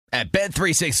At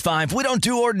Bet365, we don't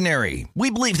do ordinary. We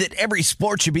believe that every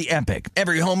sport should be epic.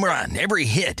 Every home run, every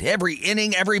hit, every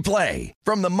inning, every play.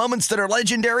 From the moments that are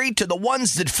legendary to the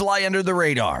ones that fly under the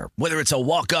radar. Whether it's a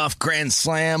walk-off grand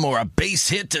slam or a base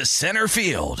hit to center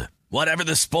field. Whatever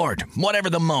the sport, whatever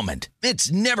the moment.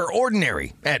 It's never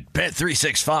ordinary at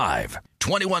Bet365.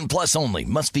 21 plus only.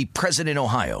 Must be present in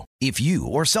Ohio. If you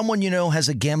or someone you know has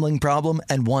a gambling problem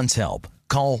and wants help,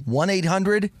 call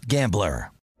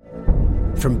 1-800-GAMBLER.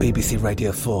 From BBC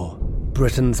Radio 4,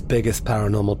 Britain's biggest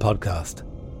paranormal podcast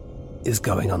is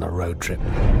going on a road trip.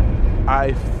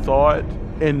 I thought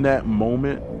in that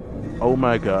moment, oh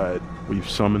my God, we've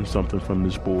summoned something from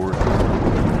this board.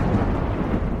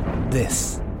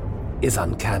 This is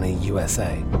Uncanny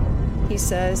USA. He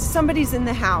says, somebody's in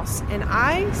the house, and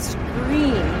I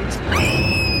screamed.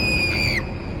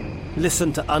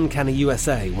 Listen to Uncanny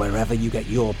USA wherever you get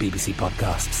your BBC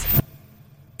podcasts,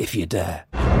 if you dare.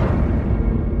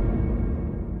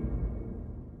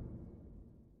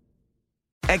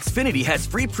 Xfinity has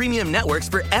free premium networks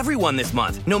for everyone this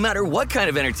month, no matter what kind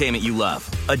of entertainment you love.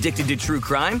 Addicted to true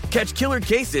crime? Catch killer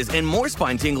cases and more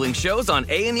spine-tingling shows on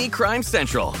A&E Crime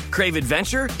Central. Crave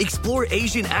adventure? Explore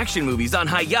Asian action movies on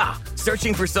Hi-YAH.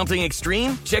 Searching for something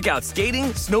extreme? Check out skating,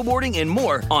 snowboarding, and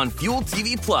more on Fuel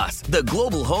TV Plus, the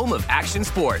global home of action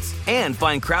sports. And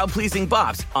find crowd-pleasing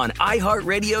bops on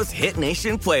iHeartRadio's Hit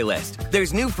Nation playlist.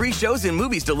 There's new free shows and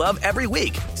movies to love every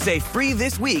week. Say free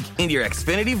this week in your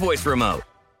Xfinity voice remote.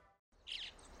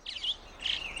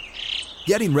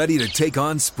 Getting ready to take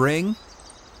on spring?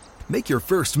 Make your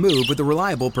first move with the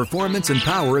reliable performance and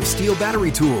power of Steel battery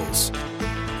tools.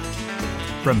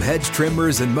 From hedge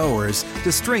trimmers and mowers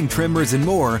to string trimmers and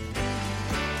more,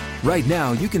 right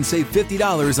now you can save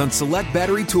 $50 on select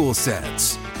battery tool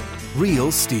sets.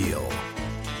 Real Steel.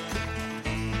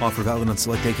 Offer valid on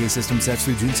select AK system sets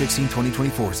through June 16,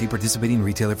 2024. See participating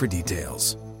retailer for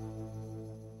details.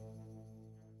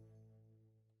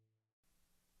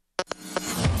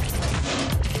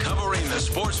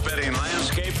 Sports betting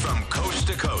landscape from coast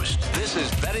to coast. This is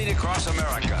Betting Across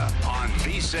America on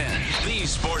VSiN, the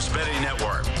Sports Betting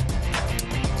Network.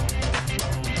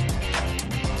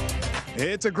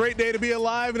 It's a great day to be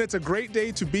alive, and it's a great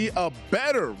day to be a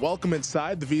bettor. Welcome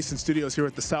inside the VSiN studios here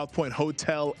at the South Point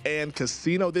Hotel and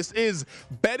Casino. This is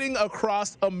Betting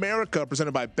Across America,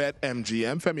 presented by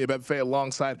BetMGM. Femi Abebefe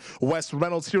alongside Wes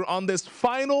Reynolds here on this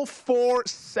Final Four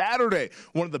Saturday,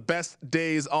 one of the best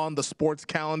days on the sports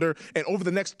calendar. And over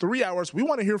the next 3 hours, we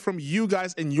want to hear from you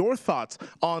guys and your thoughts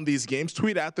on these games.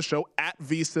 Tweet at the show, at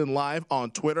VSiN Live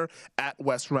on Twitter, at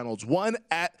Wes Reynolds 1,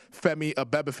 at Femi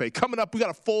Abebefe. Coming up, we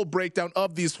got a full breakdown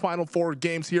of these Final Four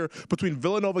games here between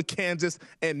Villanova, Kansas,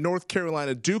 and North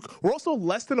Carolina, Duke. We're also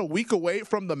less than a week away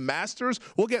from the Masters.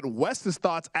 We'll get Wes's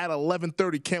thoughts at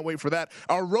 11:30. Can't wait for that.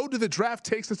 Our road to the draft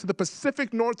takes us to the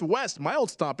Pacific Northwest, my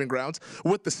old stomping grounds,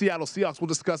 with the Seattle Seahawks. We'll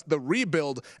discuss the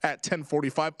rebuild at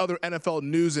 10:45. Other NFL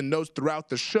news and notes throughout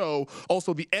the show.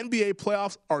 Also, the NBA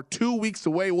playoffs are 2 weeks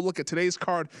away. We'll look at today's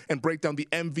card and break down the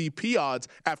MVP odds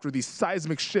after the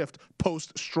seismic shift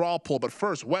post-straw poll. But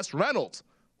first, Wes Reynolds.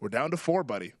 We're down to 4,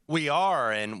 buddy. We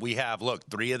are, and we have,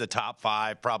 3 of the top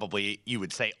 5, probably you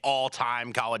would say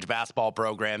all-time college basketball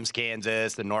programs,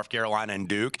 Kansas and North Carolina and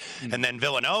Duke. Mm-hmm. And then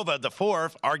Villanova, the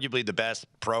 4th, arguably the best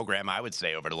program, I would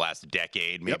say, over the last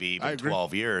decade, maybe even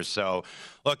 12 years. So,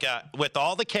 look, with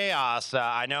all the chaos,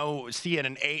 I know seeing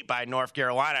an 8 by North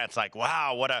Carolina, it's like,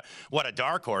 wow, what a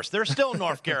dark horse. They're still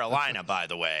North Carolina, by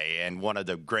the way, and one of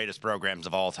the greatest programs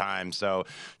of all time. So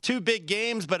 2 big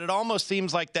games, but it almost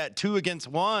seems like that 2 against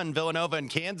 1, Villanova and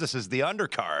Kansas is the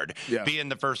undercard, being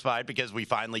the first fight, because we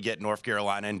finally get North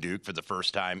Carolina and Duke for the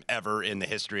first time ever in the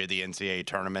history of the NCAA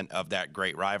tournament of that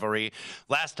great rivalry.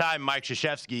 Last time Mike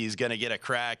Krzyzewski is going to get a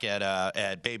crack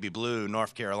at Baby Blue,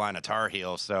 North Carolina Tar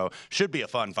Heels, so should be a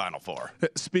fun Final Four.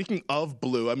 Speaking of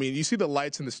blue, I mean, you see the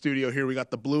lights in the studio here. We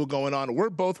got the blue going on. We're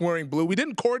both wearing blue. We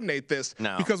didn't coordinate this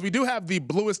because we do have the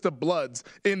bluest of bloods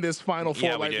in this Final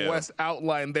Four, like Wes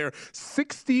outlined there.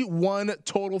 61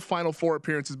 total Final Four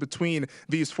appearances between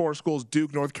these 4 schools,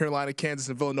 Duke, North Carolina, Kansas,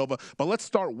 and Villanova. But let's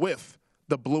start with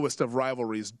the bluest of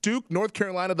rivalries. Duke, North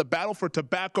Carolina, the battle for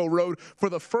Tobacco Road. For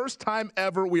the first time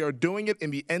ever, we are doing it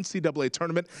in the NCAA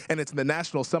tournament, and it's in the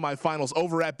national semifinals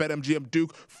over at BetMGM.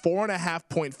 Duke,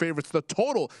 4.5-point favorites. The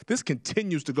total, this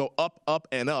continues to go up, up,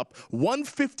 and up.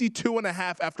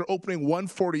 152.5 after opening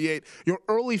 148. Your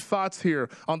early thoughts here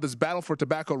on this battle for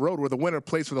Tobacco Road, where the winner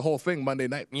plays for the whole thing Monday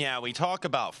night. Yeah, we talk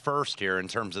about first here in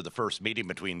terms of the first meeting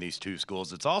between these two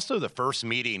schools. It's also the first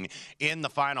meeting in the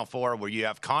Final Four where you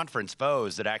have conference foes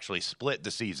those that actually split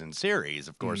the season series.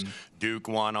 Of course, Duke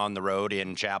won on the road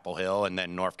in Chapel Hill, and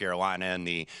then North Carolina in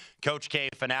the Coach K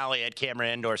finale at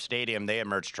Cameron Indoor Stadium, they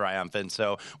emerged triumphant.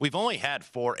 So we've only had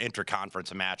 4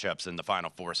 interconference matchups in the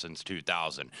Final Four since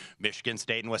 2000. Michigan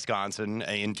State and Wisconsin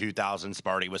in 2000.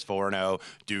 Sparty was 4-0.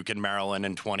 Duke and Maryland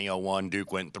in 2001.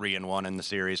 Duke went 3-1 in the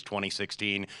series.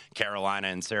 2016, Carolina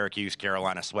and Syracuse.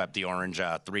 Carolina swept the Orange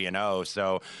 3-0.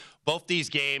 So both these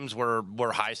games were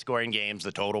high-scoring games.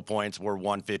 The total points were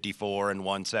 154 and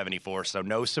 174, so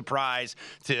no surprise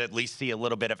to at least see a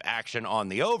little bit of action on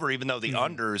the over, even though the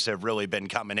unders have really been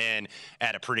coming in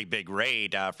at a pretty big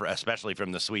rate, especially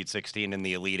from the Sweet 16 and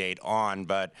the Elite 8 on.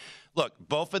 But look,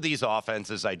 both of these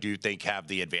offenses, I do think, have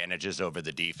the advantages over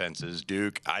the defenses.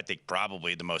 Duke, I think,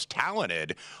 probably the most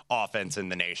talented offense in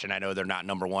the nation. I know they're not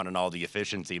number one in all the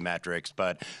efficiency metrics,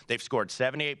 but they've scored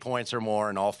 78 points or more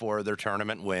in all 4 of their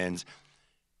tournament wins.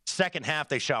 Second half,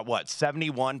 they shot,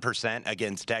 71%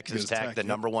 against Texas Tech, the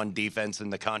number 1 defense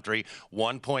in the country,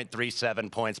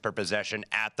 1.37 points per possession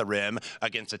at the rim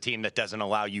against a team that doesn't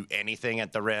allow you anything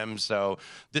at the rim. So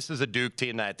this is a Duke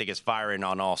team that I think is firing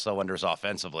on all cylinders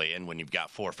offensively. And when you've got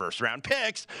 4 first-round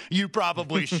picks, you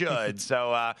probably should.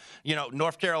 So,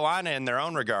 North Carolina, in their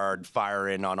own regard,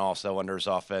 firing on all cylinders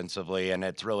offensively. And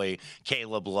it's really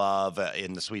Caleb Love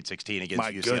in the Sweet 16 against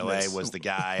UCLA was the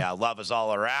guy. Love is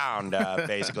all around,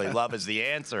 basically. Love is the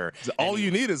answer. All you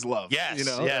need is love. Yes,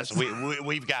 yes.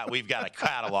 We've got a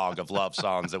catalog of love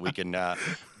songs that we can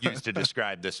use to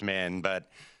describe this man.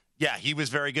 But yeah, he was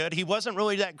very good. He wasn't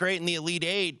really that great in the Elite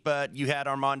 8, but you had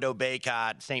Armando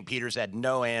Bacot. St. Peter's had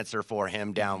no answer for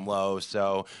him down low.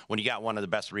 So when you got one of the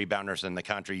best rebounders in the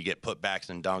country, you get putbacks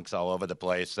and dunks all over the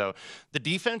place. So the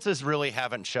defenses really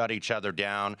haven't shut each other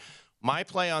down. My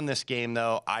play on this game,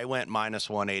 though, I went minus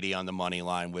 180 on the money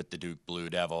line with the Duke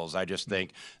Blue Devils. I just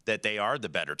think that they are the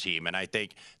better team, and I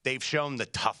think they've shown the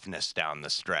toughness down the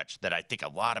stretch that I think a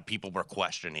lot of people were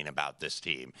questioning about this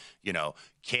team.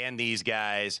 Can these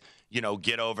guys,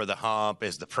 get over the hump?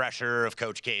 Is the pressure of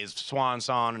Coach K's swan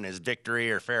song and his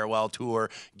victory or farewell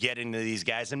tour getting to these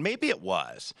guys? And maybe it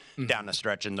was down the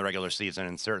stretch in the regular season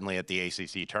and certainly at the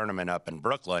ACC tournament up in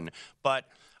Brooklyn, but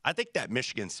I think that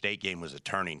Michigan State game was a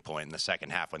turning point in the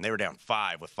second half when they were down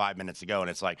 5 with 5 minutes to go. And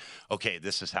it's like, okay,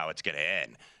 this is how it's going to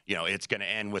end. It's going to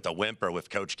end with a whimper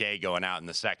with Coach K going out in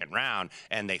the second round.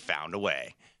 And they found a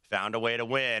way to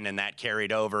win. And that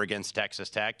carried over against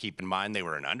Texas Tech. Keep in mind, they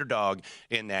were an underdog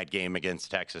in that game against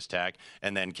Texas Tech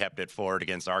and then kept it forward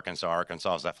against Arkansas.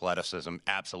 Arkansas's athleticism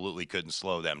absolutely couldn't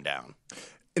slow them down.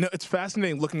 It's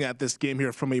fascinating looking at this game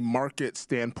here from a market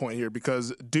standpoint here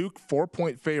because Duke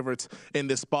 4-point favorites in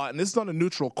this spot, and this is on a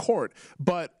neutral court.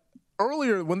 But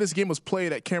earlier when this game was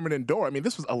played at Cameron Indoor,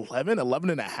 this was 11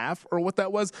 and a half or what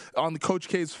that was on the Coach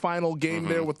K's final game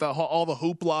there with all the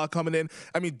hoopla coming in.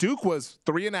 Duke was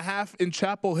 3.5 in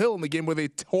Chapel Hill in the game where they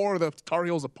tore the Tar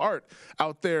Heels apart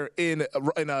out there in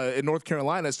North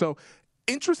Carolina. So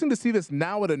interesting to see this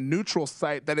now at a neutral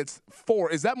site that it's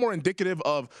 4. Is that more indicative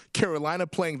of Carolina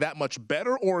playing that much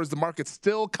better, or is the market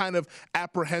still kind of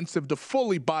apprehensive to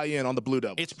fully buy in on the Blue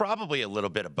Devils? It's probably a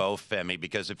little bit of both, Femi,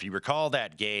 because if you recall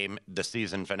that game, the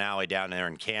season finale down there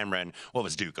in Cameron, what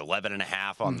was Duke,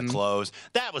 11.5 on the close?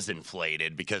 That was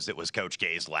inflated because it was Coach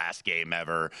K's last game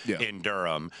ever in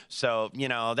Durham. So,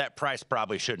 that price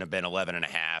probably shouldn't have been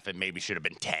 11.5. It maybe should have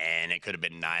been 10. It could have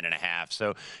been 9.5.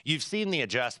 So you've seen the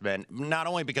adjustment, not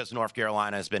only because North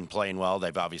Carolina has been playing well,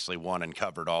 they've obviously won and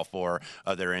covered all 4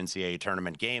 of their NCAA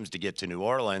tournament games to get to New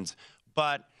Orleans,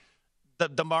 but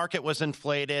the market was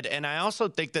inflated, and I also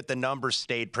think that the numbers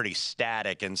stayed pretty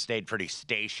static and stayed pretty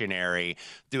stationary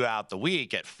throughout the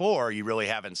week. At 4, you really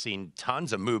haven't seen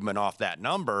tons of movement off that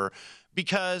number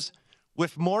because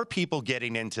with more people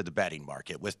getting into the betting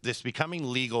market, with this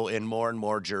becoming legal in more and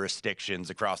more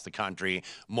jurisdictions across the country,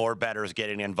 more bettors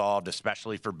getting involved,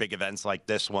 especially for big events like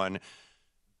this one,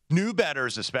 new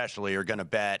bettors especially are going to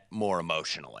bet more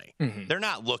emotionally. They're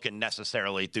not looking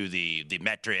necessarily through the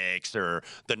metrics or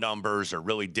the numbers or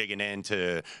really digging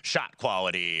into shot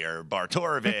quality or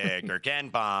Bartorovic or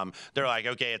KenPom. They're like,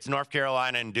 okay, it's North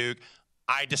Carolina and Duke.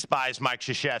 I despise Mike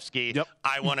Krzyzewski. Yep.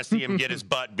 I want to see him get his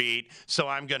butt beat, so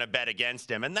I'm going to bet against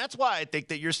him. And that's why I think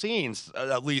that you're seeing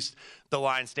at least the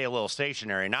line stay a little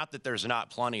stationary. Not that there's not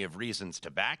plenty of reasons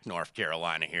to back North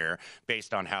Carolina here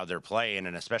based on how they're playing,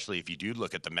 and especially if you do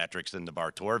look at the metrics in the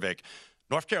Bartorovic.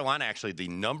 North Carolina, actually the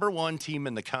number one team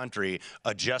in the country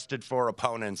adjusted for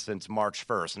opponents since March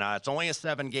 1st. Now, it's only a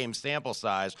 7-game sample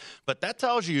size, but that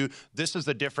tells you this is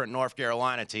a different North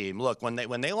Carolina team. Look, when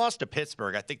they lost to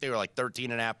Pittsburgh, I think they were like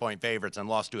 13.5-point favorites and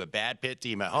lost to a bad Pitt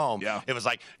team at home. Yeah. It was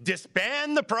like,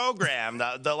 disband the program.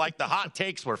 the hot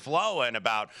takes were flowing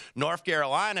about North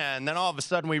Carolina, and then all of a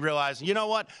sudden we realized, you know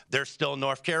what? They're still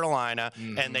North Carolina,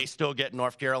 and they still get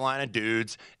North Carolina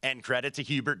dudes, and credit to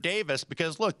Hubert Davis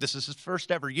because, look, this is his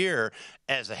first ever year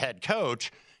as a head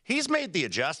coach. He's made the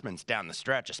adjustments down the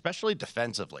stretch, especially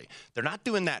defensively. They're not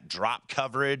doing that drop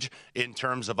coverage in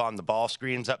terms of on the ball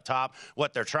screens up top.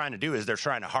 What they're trying to do is they're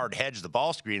trying to hard hedge the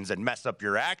ball screens and mess up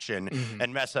your action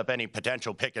and mess up any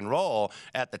potential pick and roll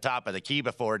at the top of the key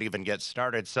before it even gets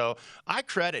started. So I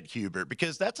credit Hubert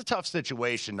because that's a tough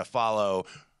situation to follow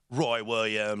Roy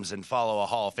Williams and follow a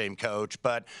Hall of Fame coach,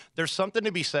 but there's something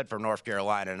to be said for North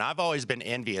Carolina, and I've always been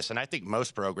envious, and I think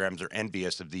most programs are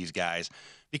envious of these guys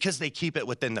because they keep it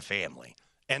within the family,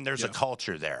 and there's a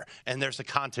culture there, and there's a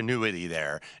continuity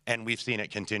there, and we've seen it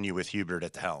continue with Hubert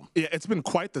at the helm. Yeah, it's been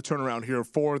quite the turnaround here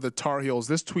for the Tar Heels.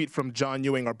 This tweet from John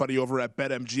Ewing, our buddy over at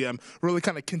BetMGM, really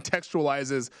kind of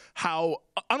contextualizes how,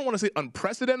 I don't want to say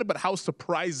unprecedented, but how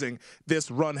surprising this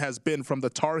run has been from the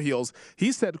Tar Heels.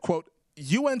 He said, quote,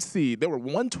 UNC, they were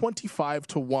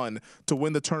 125-1 to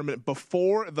win the tournament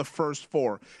before the first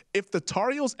four. If the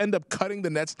Tar Heels end up cutting the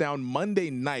nets down Monday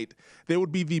night, they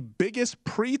would be the biggest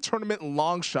pre-tournament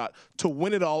long shot to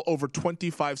win it all over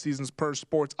 25 seasons per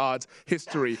Sports Odds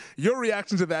history. Your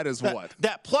reaction to that is what?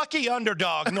 That plucky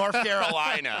underdog, North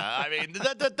Carolina. I mean,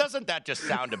 doesn't that just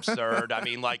sound absurd? I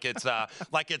mean, like it's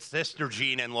Sister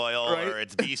Jean and Loyola, right? Or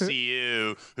it's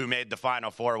VCU who made the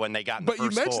Final Four when they got in the first four.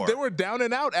 But you mentioned they were down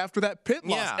and out after that Pitt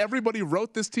loss. Yeah. Everybody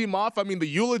wrote this team off. I mean, the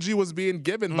eulogy was being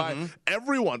given by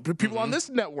everyone, people on this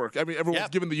network. I mean, everyone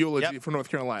was giving the eulogy for North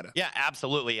Carolina. Yeah,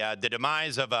 absolutely. The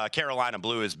demise of Carolina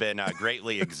Blue has been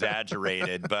greatly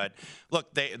exaggerated. But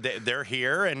look, they're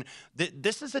here, and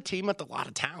this is a team with a lot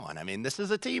of talent. I mean, this is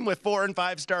a team with 4- and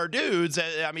 5-star dudes.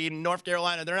 I mean, North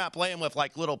Carolina, they're not playing with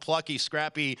like little plucky,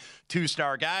 scrappy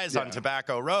 2-star guys on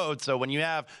Tobacco Road. So when you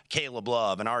have Caleb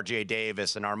Love and R.J.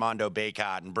 Davis and Armando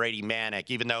Bacot and Brady Manick,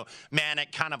 even though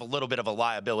Manick kind of a little bit of a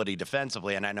liability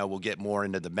defensively, and I know we'll get more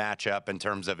into the matchup in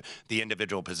terms of the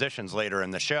individual positions later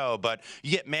in the show, but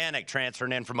you get Manick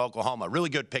transferring in from Oklahoma, really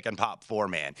good pick and pop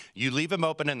 4-man. You leave him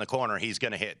open in the corner, he's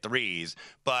going to hit threes,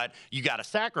 but you got to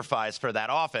sacrifice for that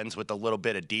offense with a little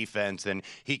bit of defense, and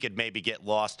he could maybe get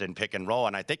lost in pick and roll.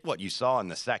 And I think what you saw in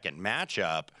the second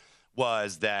matchup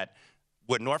was that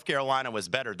when North Carolina was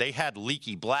better, they had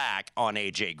Leaky Black on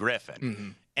A.J.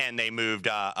 Griffin. And they moved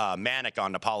Manick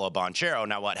on to Paolo Banchero.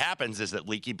 Now, what happens is that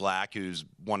Leaky Black, who's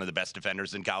one of the best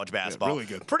defenders in college basketball, really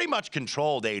good, pretty much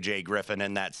controlled A.J. Griffin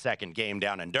in that second game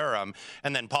down in Durham.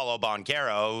 And then Paolo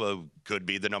Banchero, could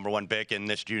be the number one pick in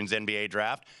this June's NBA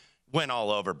draft, went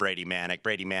all over Brady Manick.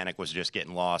 Brady Manick was just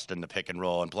getting lost in the pick and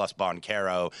roll, and plus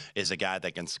Banchero is a guy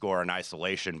that can score an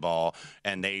isolation ball,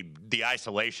 and the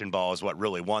isolation ball is what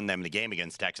really won them the game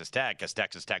against Texas Tech, because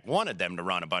Texas Tech wanted them to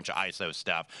run a bunch of ISO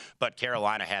stuff, but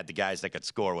Carolina had the guys that could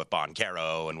score with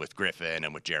Banchero and with Griffin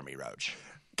and with Jeremy Roach.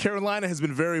 Carolina has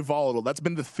been very volatile. That's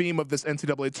been the theme of this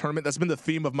NCAA tournament. That's been the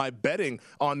theme of my betting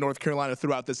on North Carolina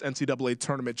throughout this NCAA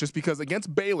tournament. Just because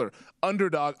against Baylor,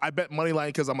 underdog, I bet money line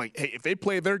because I'm like, hey, if they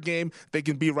play their game, they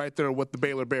can be right there with the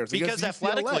Baylor Bears. Because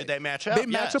athletically they match up. They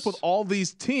match up with all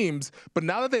these teams, but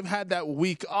now that they've had that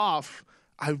week off,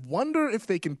 I wonder if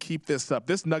they can keep this up.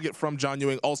 This nugget from John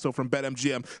Ewing, also from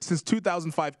BetMGM. Since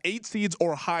 2005, 8 seeds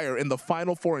or higher in the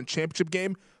Final Four and championship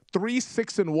game,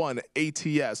 3-6-1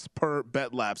 ATS per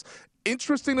BetLabs.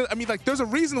 Interesting. I mean, like, there's a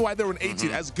reason why they were an 8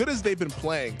 seed. As good as they've been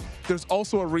playing, there's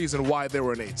also a reason why they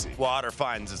were an 8 seed. Water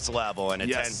finds its level, and it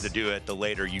tends to do it the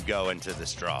later you go into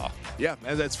this draw. Yeah,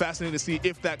 and it's fascinating to see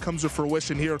if that comes to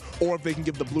fruition here, or if they can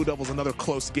give the Blue Devils another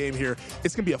close game here.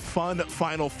 It's going to be a fun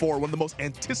Final Four, one of the most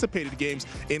anticipated games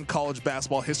in college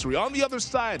basketball history. On the other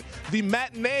side, the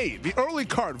matinee, the early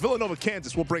card, Villanova,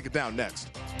 Kansas. We'll break it down next.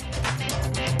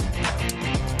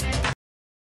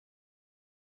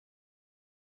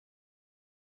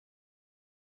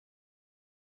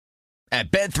 At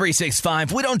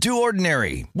Bet365, we don't do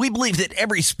ordinary. We believe that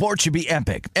every sport should be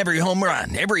epic. Every home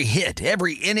run, every hit,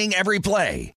 every inning, every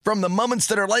play. From the moments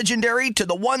that are legendary to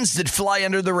the ones that fly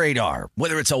under the radar.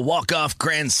 Whether it's a walk-off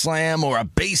grand slam or a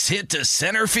base hit to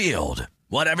center field.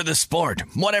 Whatever the sport,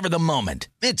 whatever the moment.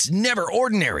 It's never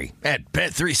ordinary at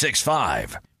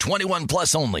Bet365. 21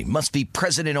 plus only. Must be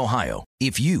present in Ohio.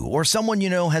 If you or someone you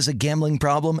know has a gambling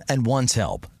problem and wants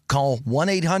help, call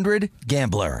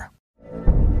 1-800-GAMBLER.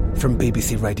 From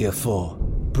BBC Radio 4,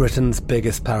 Britain's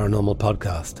biggest paranormal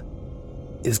podcast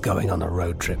is going on a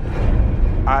road trip.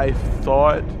 I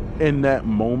thought in that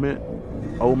moment,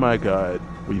 oh my God,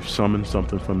 we've summoned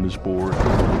something from this board.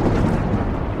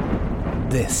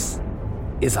 This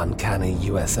is Uncanny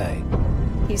USA.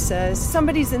 He says,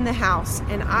 somebody's in the house,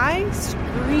 and I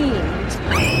screamed.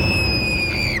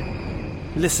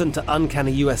 Listen to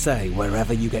Uncanny USA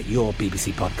wherever you get your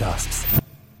BBC podcasts,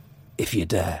 if you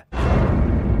dare.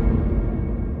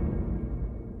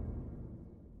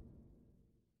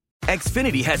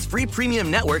 Xfinity has free premium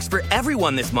networks for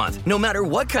everyone this month, no matter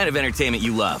what kind of entertainment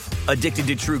you love. Addicted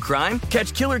to true crime?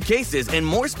 Catch killer cases and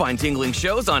more spine-tingling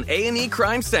shows on A&E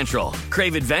Crime Central.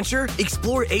 Crave adventure?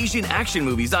 Explore Asian action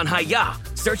movies on Hi-YAH.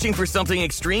 Searching for something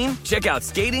extreme? Check out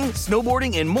skating,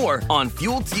 snowboarding, and more on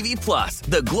Fuel TV Plus,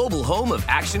 the global home of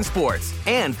action sports.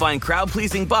 And find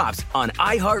crowd-pleasing bops on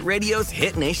iHeartRadio's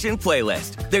Hit Nation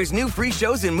playlist. There's new free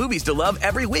shows and movies to love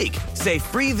every week. Say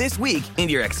free this week in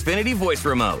your Xfinity voice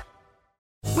remote.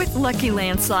 With Lucky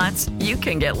Land Slots, you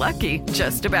can get lucky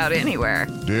just about anywhere.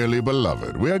 Dearly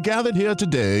beloved, we are gathered here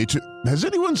today to... Has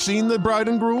anyone seen the bride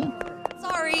and groom?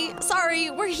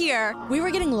 Sorry, we're here. We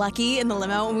were getting lucky in the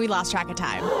limo and we lost track of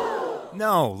time.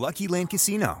 No, Lucky Land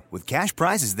Casino, with cash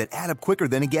prizes that add up quicker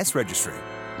than a guest registry.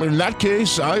 In that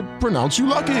case, I pronounce you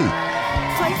lucky.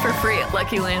 Play for free at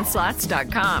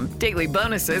LuckyLandSlots.com. Daily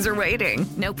bonuses are waiting.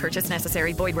 No purchase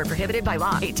necessary. Void where prohibited by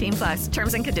law. 18+.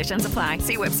 Terms and conditions apply.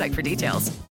 See website for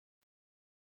details.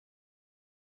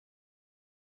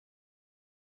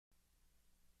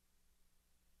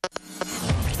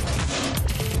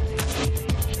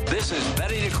 This is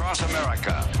Betting Across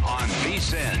America on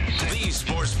VSiN, the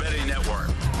Sports Betting Network.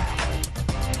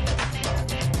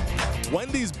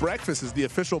 Wendy's Breakfast is the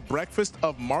official breakfast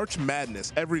of March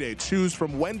Madness. Every day, choose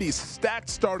from Wendy's stacked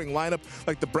starting lineup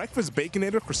like the Breakfast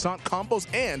Baconator, croissant combos,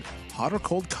 and hot or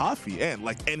cold coffee. And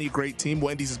like any great team,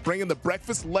 Wendy's is bringing the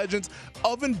breakfast legends,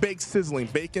 oven-baked sizzling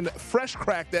bacon, fresh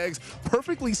cracked eggs,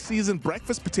 perfectly seasoned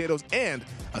breakfast potatoes, and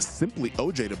a Simply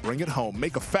OJ to bring it home.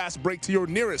 Make a fast break to your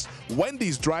nearest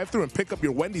Wendy's drive-thru and pick up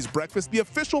your Wendy's Breakfast, the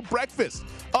official breakfast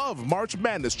of March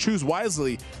Madness. Choose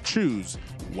wisely. Choose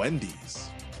Wendy's.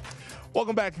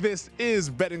 Welcome back. This is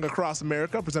Betting Across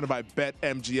America, presented by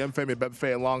BetMGM. Femi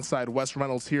Abebefe alongside Wes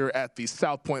Reynolds here at the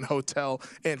South Point Hotel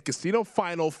and Casino.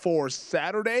 Final Four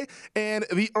Saturday. And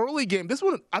the early game, this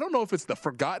one, I don't know if it's the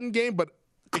forgotten game, but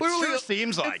clearly, it sure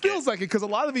seems like it feels like it because a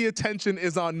lot of the attention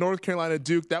is on North Carolina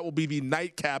Duke. That will be the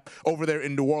nightcap over there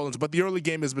in New Orleans. But the early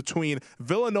game is between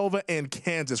Villanova and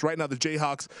Kansas. Right now, the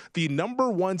Jayhawks, the number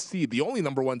one seed, the only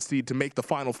number one seed to make the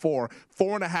Final Four,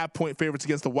 4.5-point favorites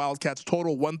against the Wildcats,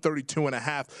 total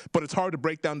 132.5. But it's hard to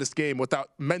break down this game without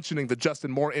mentioning the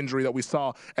Justin Moore injury that we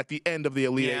saw at the end of the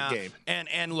Elite Eight game.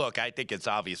 And look, I think it's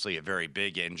obviously a very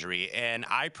big injury, and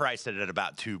I priced it at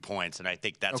about 2 points, and I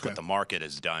think that's what the market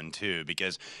has done too,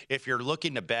 because if you're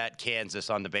looking to bet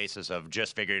Kansas on the basis of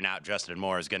just figuring out Justin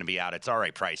Moore is going to be out, it's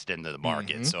already priced into the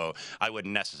market. Mm-hmm. So I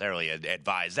wouldn't necessarily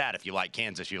advise that. If you like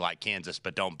Kansas,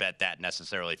 but don't bet that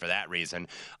necessarily for that reason.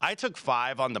 I took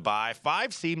 5 on the buy.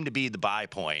 5 seemed to be the buy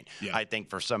point, I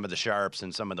think, for some of the sharps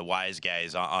and some of the wise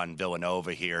guys on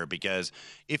Villanova here, because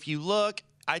if you look,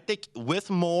 I think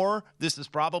with Moore, this is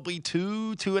probably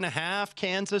 2.5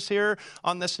 Kansas here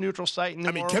on this neutral site in New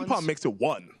Orleans. KenPom makes it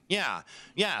 1.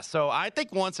 Yeah. So I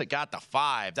think once it got to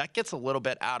 5, that gets a little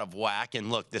bit out of whack. And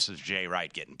look, this is Jay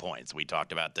Wright getting points. We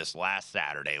talked about this last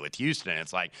Saturday with Houston.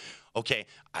 It's like, okay,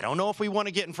 I don't know if we want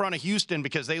to get in front of Houston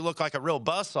because they look like a real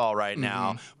buzzsaw right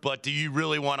now, but do you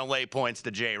really want to lay points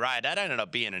to Jay Wright? That ended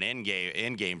up being an end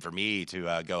game for me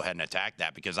to go ahead and attack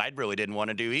that because I really didn't want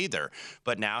to do either.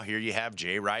 But now here you have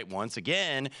Jay Wright once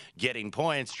again getting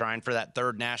points, trying for that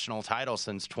 3rd national title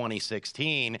since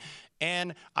 2016.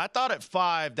 And I thought at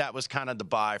 5, that was kind of the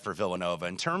buy for Villanova.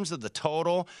 In terms of the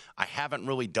total, I haven't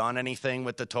really done anything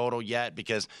with the total yet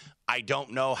because I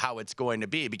don't know how it's going to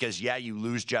be because, you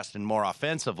lose Justin Moore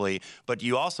offensively, but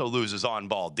you also lose his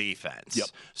on-ball defense. Yep.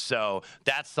 So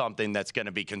that's something that's going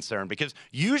to be concerned because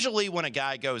usually when a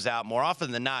guy goes out, more often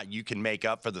than not, you can make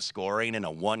up for the scoring in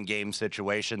a one-game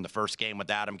situation. The first game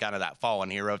without him, kind of that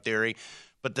fallen hero theory.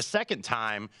 But the second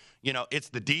time, it's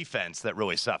the defense that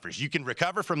really suffers. You can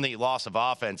recover from the loss of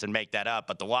offense and make that up,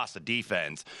 but the loss of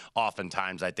defense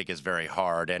oftentimes I think is very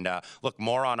hard. And look,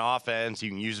 Moore on offense, you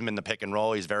can use him in the pick and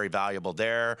roll. He's very valuable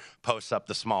there. Posts up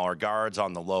the smaller guards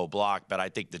on the low block, but I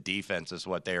think the defense is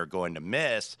what they are going to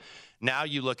miss. Now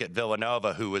you look at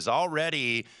Villanova, who is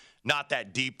already not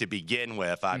that deep to begin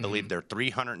with. I believe they're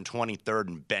 323rd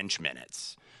in bench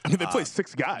minutes. I mean, they play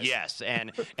 6 guys. Yes,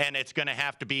 and it's going to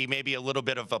have to be maybe a little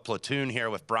bit of a platoon here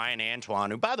with Brian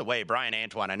Antoine, who, by the way, Brian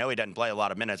Antoine, I know he doesn't play a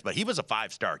lot of minutes, but he was a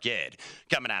 5-star kid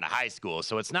coming out of high school,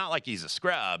 so it's not like he's a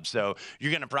scrub. So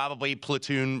you're going to probably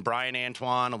platoon Brian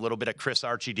Antoine, a little bit of Chris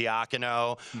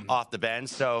Arcidiacono off the bench.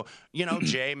 So,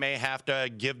 Jay may have to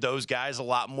give those guys a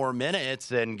lot more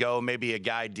minutes and go maybe a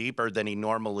guy deeper than he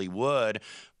normally would.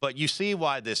 But you see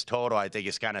why this total, I think,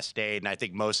 has kind of stayed, and I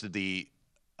think most of the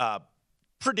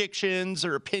predictions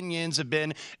or opinions have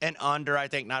been an under. I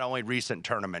think not only recent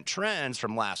tournament trends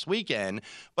from last weekend,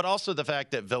 but also the fact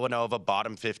that Villanova,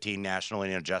 bottom 15 nationally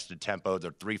in adjusted tempo,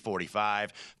 they're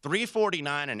 345,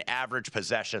 349 in average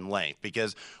possession length.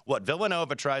 Because what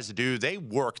Villanova tries to do, they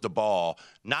work the ball,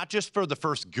 not just for the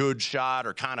first good shot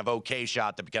or kind of okay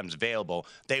shot that becomes available.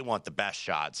 They want the best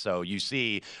shot. So you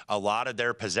see a lot of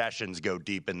their possessions go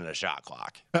deep into the shot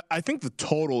clock. I think the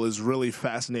total is really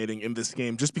fascinating in this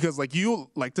game, just because, like you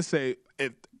like to say,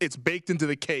 it's baked into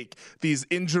the cake. These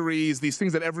injuries, these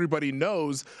things that everybody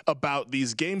knows about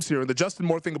these games here. And the Justin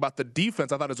Moore thing about the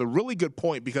defense, I thought is a really good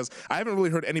point, because I haven't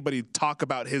really heard anybody talk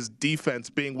about his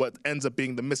defense being what ends up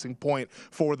being the missing point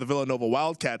for the Villanova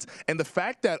Wildcats. And the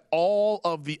fact that all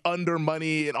of the under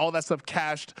money and all that stuff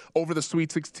cashed over the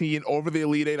Sweet 16, over the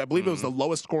Elite 8, I believe it was the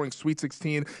lowest scoring Sweet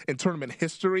 16 in tournament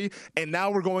history. And now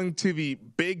we're going to the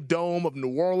big dome of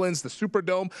New Orleans, the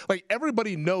Superdome. Like,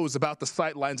 everybody knows about the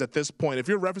sightlines at this point. If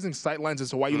you're referencing sightlines as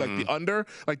to why you like the under,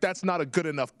 like, that's not a good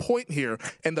enough point here.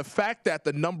 And the fact that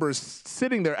the number is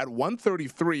sitting there at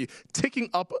 133, ticking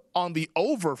up on the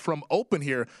over from open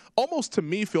here, almost to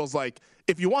me feels like,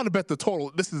 if you want to bet the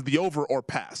total, this is the over or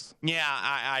pass. Yeah,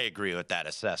 I agree with that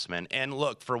assessment. And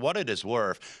look, for what it is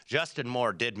worth, Justin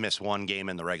Moore did miss one game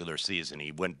in the regular season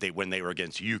when they were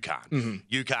against UConn.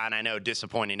 UConn, I know,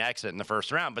 disappointing exit in the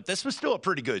first round, but this was still a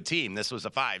pretty good team. This was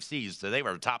a 5 seed, so they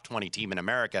were a top 20 team in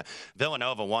America.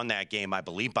 Villanova won that game, I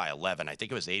believe, by 11. I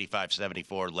think it was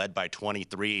 85-74, led by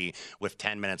 23 with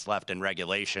 10 minutes left in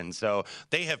regulation. So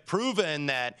they have proven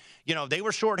that, they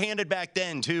were shorthanded back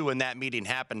then, too, when that meeting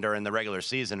happened during the regular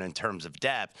season in terms of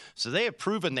depth. So they have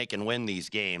proven they can win these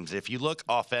games. If you look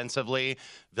offensively,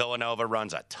 Villanova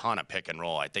runs a ton of pick and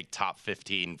roll. I think top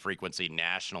 15 frequency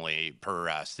nationally per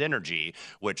Synergy,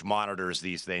 which monitors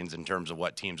these things in terms of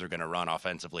what teams are going to run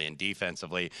offensively and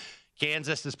defensively.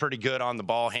 Kansas is pretty good on the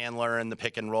ball handler and the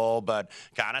pick and roll, but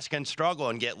Giannis can struggle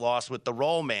and get lost with the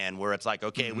roll man, where it's like,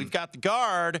 okay, we've got the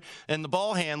guard and the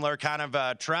ball handler kind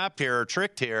of trapped here or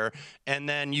tricked here, and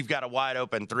then you've got a wide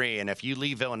open 3. And if you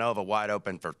leave Villanova wide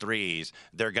open for 3s,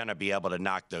 they're going to be able to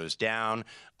knock those down.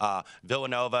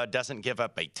 Villanova doesn't give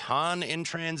up a ton in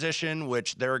transition,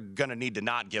 which they're going to need to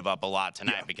not give up a lot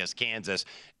tonight because Kansas,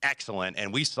 excellent.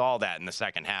 And we saw that in the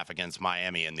second half against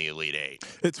Miami in the Elite 8.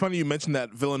 It's funny you mentioned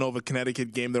that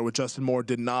Villanova-Connecticut game there where Justin Moore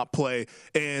did not play.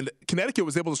 And Connecticut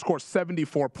was able to score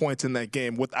 74 points in that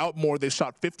game. Without Moore, they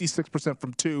shot 56%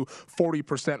 from 2,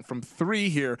 40% from 3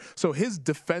 here. So his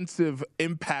defensive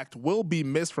impact will be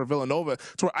missed for Villanova.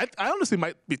 So I honestly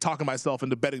might be talking myself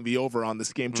into betting the over on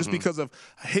this game just because of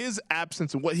his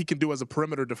absence and what he can do as a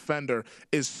perimeter defender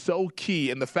is so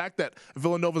key. And the fact that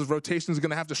Villanova's rotation is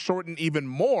going to have to shorten even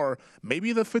more,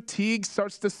 maybe the fatigue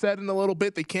starts to set in a little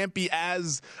bit. They can't be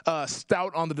as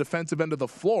stout on the defensive end of the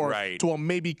floor to where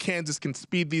maybe Kansas can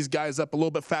speed these guys up a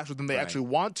little bit faster than they actually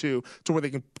want to where they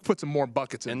can put some more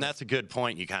buckets in. And that's a good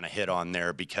point you kind of hit on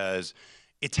there, because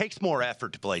it takes more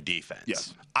effort to play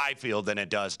defense, I feel, than it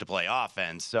does to play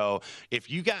offense. So if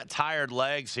you got tired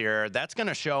legs here, that's going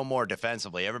to show more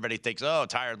defensively. Everybody thinks, oh,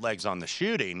 tired legs on the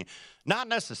shooting. Not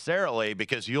necessarily,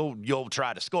 because you'll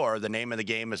try to score. The name of the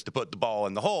game is to put the ball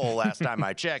in the hole. Last time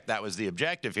I checked, that was the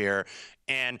objective here.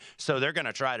 And so they're going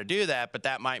to try to do that, but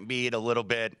that might be a little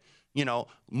bit,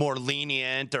 more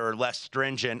lenient or less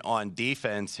stringent on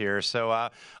defense here. So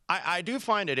I do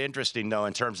find it interesting, though,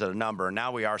 in terms of the number.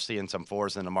 Now we are seeing some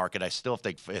 4s in the market. I still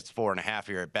think it's 4.5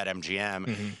 here at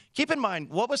BetMGM. Keep in mind,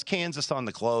 what was Kansas on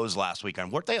the close last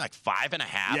weekend? Weren't they like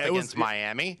 5.5 against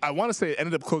Miami? I want to say it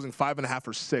ended up closing 5.5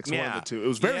 or 6, one of the two. It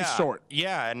was very short.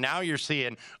 Yeah, and now you're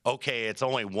seeing, okay, it's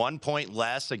only 1 point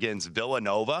less against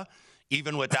Villanova,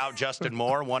 even without Justin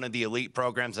Moore, one of the elite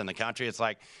programs in the country. It's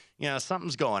like,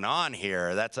 something's going on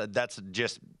here. That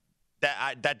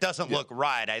doesn't look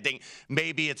right. I think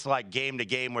maybe it's like game to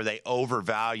game where they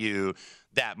overvalue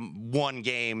that one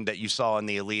game that you saw in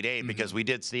the Elite 8, because we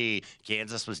did see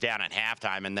Kansas was down at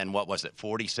halftime, and then what was it,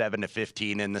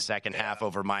 47-15 in the second half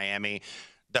over Miami.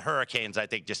 the Hurricanes, I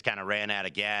think, just kind of ran out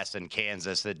of gas, and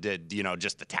Kansas, that did,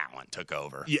 just the talent took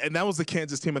over. Yeah, and that was the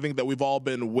Kansas team I think that we've all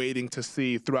been waiting to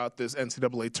see throughout this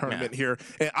NCAA tournament here.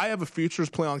 And I have a futures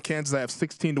play on Kansas. I have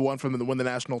 16-1 for them to win the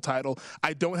national title.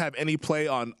 I don't have any play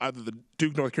on either the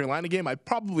Duke North Carolina game. I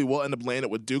probably will end up laying it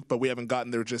with Duke, but we haven't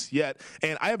gotten there just yet.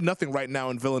 And I have nothing right now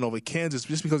in Villanova, Kansas,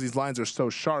 just because these lines are so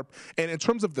sharp. And in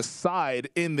terms of the side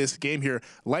in this game here,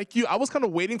 like you, I was kind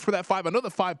of waiting for that 5. I know the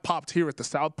 5 popped here at the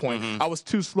South Point. I was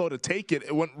too slow to take it.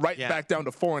 It went back down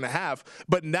to 4.5.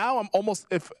 But now I'm almost,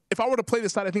 if I were to play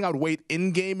this side, I think I would wait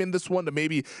in game in this one to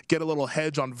maybe get a little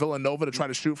hedge on Villanova to try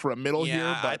to shoot for a middle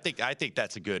here. But I think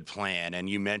that's a good plan. And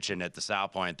you mentioned at the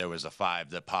South Point there was a 5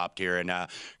 that popped here, and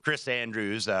Chris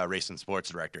Andrews, Racing Sports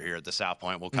Director here at the South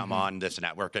Point, will come on this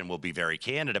network and will be very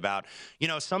candid about,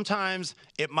 sometimes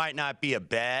it might not be a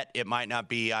bet, it might not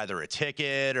be either a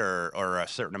ticket or a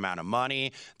certain amount of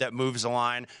money that moves a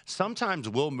line. Sometimes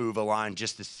we'll move a line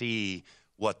just to see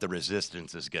what the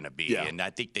resistance is going to be. Yeah. And I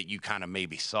think that you kind of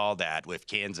maybe saw that with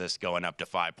Kansas going up to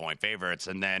 5-point favorites.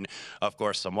 And then, of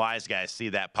course, some wise guys see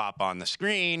that pop on the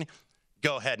screen,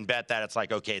 go ahead and bet that. It's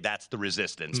like, okay, that's the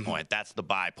resistance point. That's the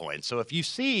buy point. So if you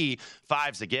see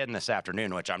 5s again this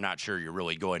afternoon, which I'm not sure you're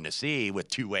really going to see with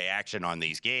two-way action on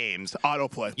these games.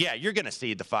 Autoplay. Yeah, you're going to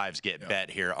see the 5s get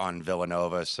bet here on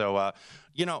Villanova. So,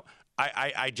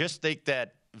 I just think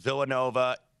that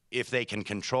Villanova, if they can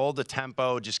control the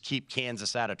tempo, just keep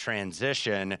Kansas out of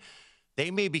transition, they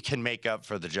maybe can make up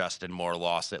for the Justin Moore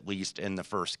loss, at least in the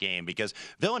first game. Because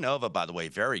Villanova, by the way,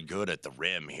 very good at the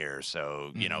rim here.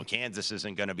 So, Kansas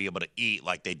isn't going to be able to eat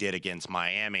like they did against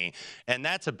Miami. And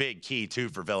that's a big key, too,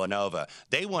 for Villanova.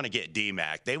 They want to get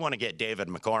DMAC. They want to get David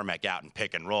McCormack out and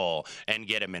pick and roll and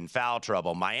get him in foul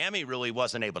trouble. Miami really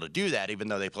wasn't able to do that, even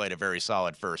though they played a very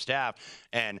solid first half.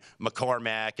 And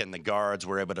McCormack and the guards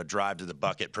were able to drive to the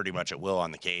bucket pretty much at will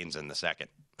on the Canes in the second.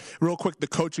 Real quick, the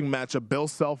coaching matchup, Bill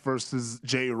Self versus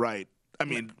Jay Wright. I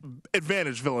mean,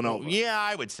 advantage Villanova. Yeah,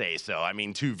 I would say so. I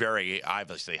mean, two very,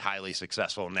 obviously, highly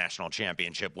successful national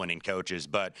championship winning coaches.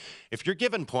 But if you're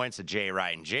giving points to Jay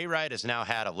Wright, and Jay Wright has now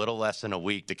had a little less than a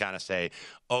week to kind of say,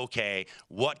 okay,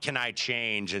 what can I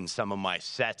change in some of my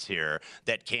sets here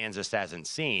that Kansas hasn't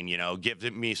seen?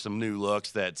 Give me some new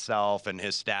looks that Self and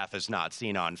his staff has not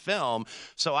seen on film.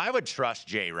 So I would trust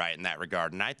Jay Wright in that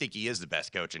regard. And I think he is the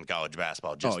best coach in college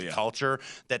basketball. Just the culture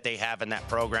that they have in that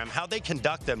program, how they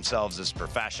conduct themselves as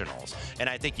professionals. And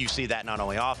I think you see that not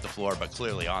only off the floor, but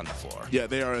clearly on the floor. Yeah,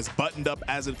 they are as buttoned up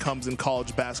as it comes in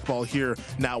college basketball here.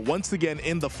 Now, once again,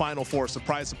 in the Final Four,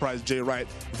 surprise, surprise, Jay Wright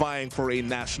vying for a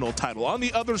national title. On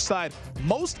the other side,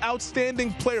 most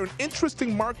outstanding player, an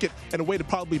interesting market, and a way to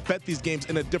probably bet these games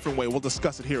in a different way. We'll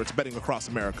discuss it here. It's Betting Across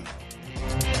America.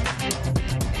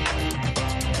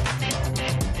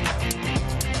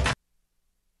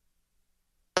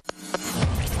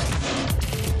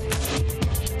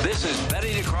 This is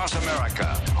Betting Across America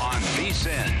on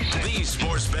VSiN, the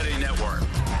Sports Betting Network.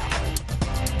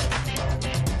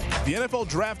 The NFL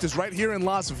Draft is right here in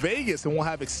Las Vegas, and we'll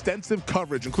have extensive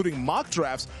coverage, including mock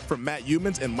drafts from Matt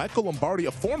Youmans and Michael Lombardi,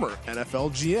 a former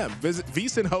NFL GM. Visit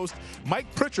VSiN host Mike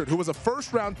Pritchard, who was a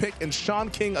first-round pick, and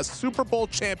Sean King, a Super Bowl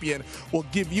champion, will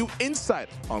give you insight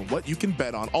on what you can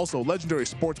bet on. Also, legendary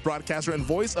sports broadcaster and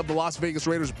voice of the Las Vegas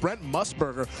Raiders, Brent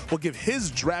Musburger, will give his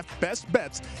draft best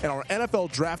bets and our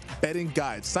NFL Draft betting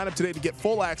guide. Sign up today to get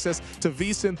full access to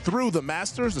VSiN through the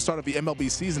Masters, the start of the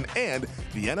MLB season, and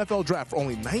the NFL Draft for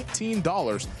only $19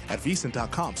 at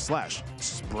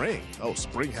VSiN.com/spring. Oh,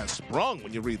 spring has sprung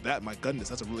when you read that. My goodness,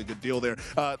 that's a really good deal there.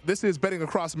 This is Betting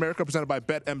Across America, presented by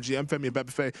BetMGM. Femi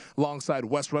Abebefe alongside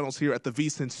Wes Reynolds here at the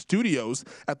VSiN studios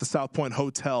at the South Point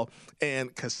Hotel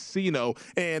and Casino.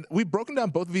 And we've broken down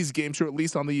both of these games here, at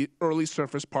least on the early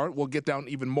surface part. We'll get down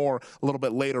even more a little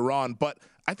bit later on. But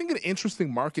I think an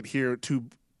interesting market here to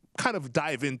kind of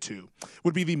dive into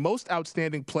would be the most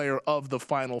outstanding player of the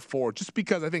Final Four, just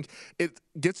because I think it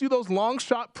gets you those long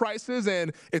shot prices,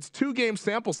 and it's 2-game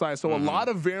sample size, so a lot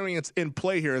of variance in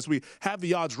play here as we have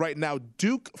the odds right now.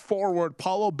 Duke forward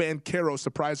Paolo Banchero,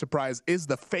 surprise, surprise, is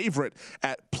the favorite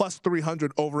at plus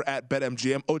 300 over at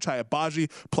BetMGM. Ochai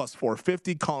Agbaji plus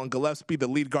 450. Colin Gillespie, the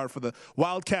lead guard for the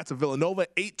Wildcats of Villanova,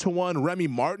 8-1. Remy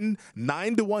Martin,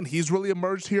 9-1. He's really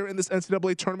emerged here in this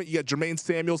NCAA tournament. You got Jermaine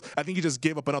Samuels. I think he just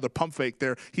gave up another pump fake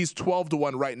there. He's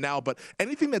 12-1 right now. But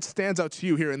anything that stands out to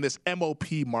you here in this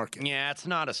MOP market? Yeah, it's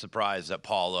not a surprise that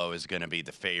Paulo is going to be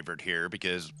the favorite here,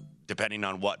 because depending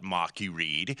on what mock you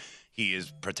read, he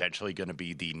is potentially going to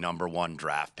be the number 1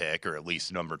 draft pick, or at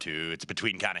least number 2. It's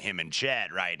between kind of him and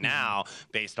Chet right now,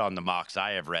 based on the mocks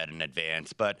I have read in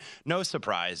advance. But no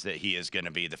surprise that he is going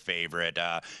to be the favorite.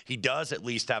 He does at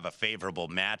least have a favorable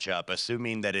matchup,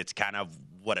 assuming that it's kind of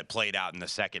what it played out in the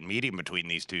second meeting between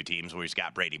these two teams, where he's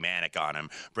got Brady Manek on him.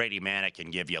 Brady Manek can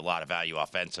give you a lot of value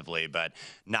offensively, but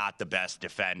not the best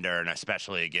defender, and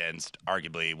especially against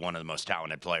arguably one of the most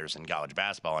talented players in college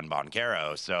basketball in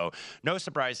Banchero. So no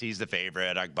surprise he's the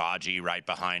favorite. Agbaji right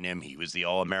behind him. He was the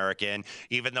All-American.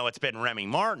 Even though it's been Remy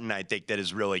Martin, I think, that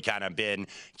has really kind of been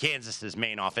Kansas's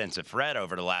main offensive threat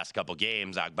over the last couple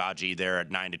games. Agbaji there at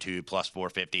 9-2 plus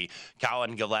 450.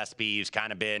 Colin Gillespie, who's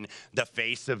kind of been the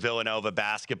face of Villanova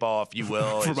basketball, if you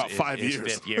will. For about 5 years.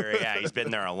 His 5th year. Yeah, he's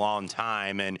been there a long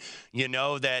time. And you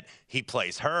know that he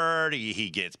plays hurt. He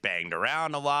gets banged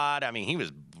around a lot. I mean, he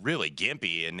was really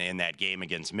gimpy in that game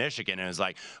against Michigan. And it was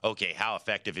like, okay, how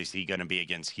effective is he going to be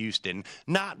against Houston?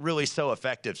 Not really so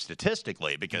effective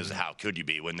statistically, because how could you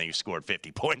be when they scored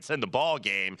 50 points in the ball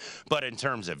game? But in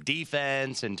terms of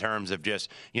defense, in terms of just,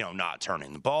 not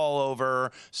turning the ball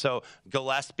over. So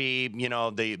Gillespie,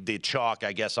 the chalk,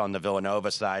 I guess, on the Villanova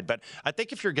side. But I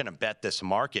think if you're going to bet this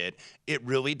market, it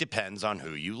really depends on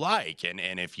who you like.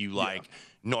 And if you like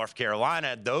North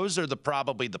Carolina, those are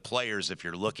probably the players, if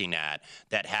you're looking at,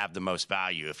 that have the most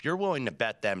value. If you're willing to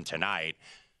bet them tonight,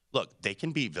 look, they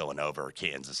can beat Villanova or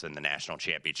Kansas in the national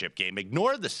championship game.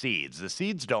 Ignore the seeds. The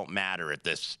seeds don't matter at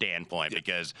this standpoint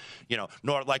because,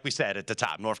 like we said at the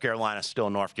top, North Carolina's still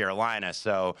North Carolina.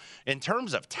 So in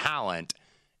terms of talent,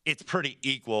 it's pretty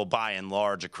equal by and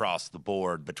large across the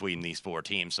board between these 4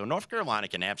 teams. So North Carolina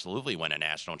can absolutely win a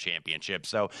national championship.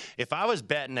 So if I was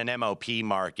betting an MOP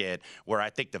market where I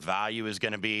think the value is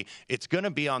going to be, it's going to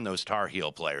be on those Tar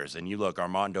Heel players. And you look,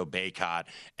 Armando Bacot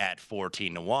at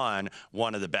 14-1,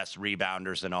 one of the best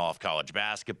rebounders in all of college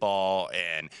basketball.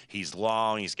 And he's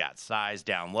long. He's got size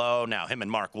down low. Now, him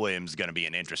and Mark Williams is going to be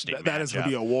an interesting matchup. That is going to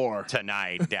be a war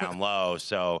tonight down low.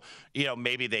 So,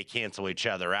 maybe they cancel each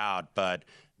other out. But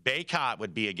Bacot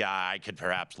would be a guy I could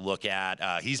perhaps look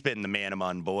at. He's been the man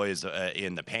among boys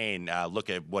in the paint. Look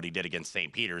at what he did against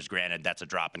St. Peter's. Granted, that's a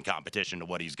drop in competition to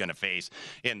what he's going to face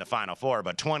in the Final Four,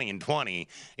 but 20-20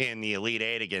 in the Elite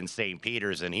Eight against St.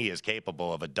 Peter's, and he is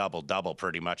capable of a double-double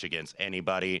pretty much against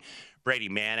anybody. Brady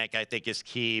Manek, I think, is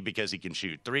key because he can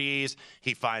shoot threes.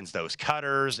 He finds those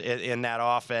cutters in that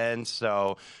offense.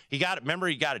 So he got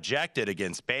ejected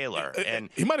against Baylor, and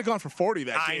he might have gone for 40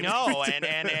 that game. I know,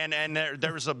 and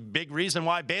there was a big reason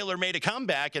why Baylor made a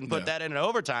comeback and put that in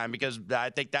overtime, because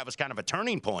I think that was kind of a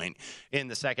turning point in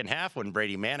the second half when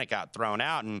Brady Manek got thrown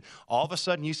out, and all of a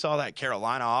sudden you saw that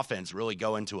Carolina offense really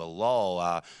go into a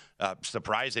lull.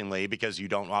 Surprisingly, because you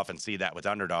don't often see that with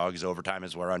underdogs. Overtime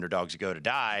is where underdogs go to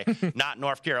die. Not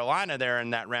North Carolina there in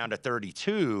that round of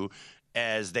 32,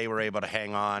 as they were able to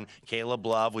hang on. Caleb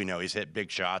Love, we know he's hit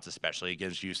big shots, especially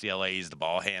against UCLA. He's the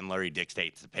ball handler. He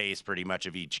dictates the pace pretty much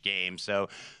of each game. So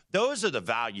those are the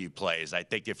value plays, I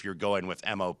think, if you're going with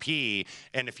MOP.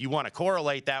 And if you want to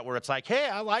correlate that where it's like, hey,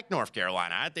 I like North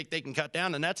Carolina, I think they can cut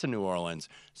down the nets in New Orleans.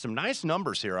 Some nice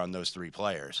numbers here on those 3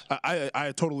 players.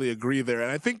 I totally agree there.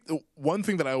 And I think one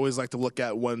thing that I always like to look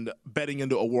at when betting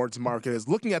into awards market is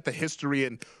looking at the history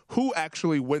and who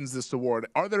actually wins this award.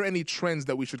 Are there any trends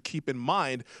that we should keep in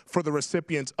mind for the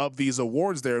recipients of these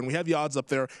awards there? And we have the odds up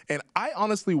there. And I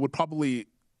honestly would probably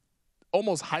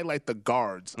almost highlight the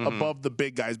guards above the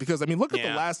big guys, because look at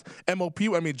the last MOP.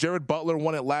 Jared Butler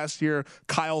won it last year,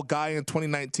 Kyle Guy in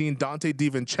 2019, Dante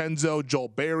DiVincenzo, Joel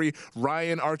Berry,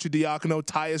 Ryan Arcidiacono,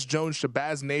 Tyus Jones,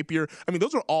 Shabazz Napier.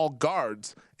 Those are all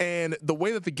guards. And the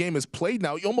way that the game is played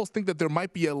now, you almost think that there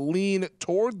might be a lean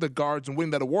toward the guards and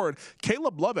win that award.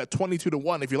 Caleb Love at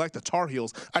 22-1, if you like the Tar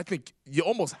Heels, I think you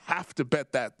almost have to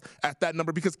bet that at that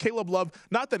number, because Caleb Love,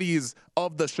 not that he's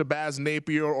of the Shabazz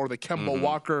Napier or the Kemba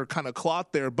Walker kind of cloth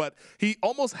there, but he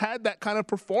almost had that kind of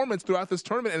performance throughout this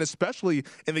tournament, and especially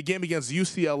in the game against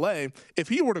UCLA. If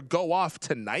he were to go off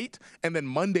tonight and then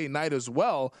Monday night as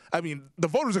well, the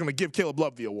voters are going to give Caleb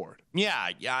Love the award. Yeah,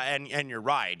 and you're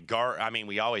right.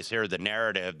 We always hear the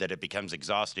narrative that it becomes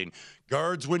exhausting.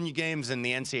 Guards win you games in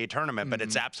the NCAA tournament, but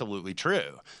it's absolutely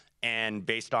true. And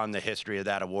based on the history of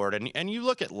that award, and you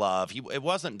look at Love, it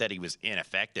wasn't that he was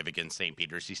ineffective against St.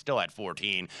 Peter's. He still had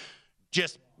 14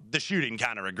 just the shooting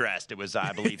kind of regressed. It was,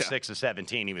 I believe, 6 of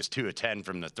 17. He was 2 of 10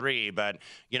 from the three. But,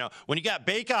 when you got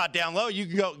Bacot down low, you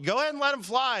can go ahead and let him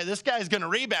fly. This guy's going to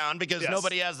rebound because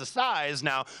nobody has the size.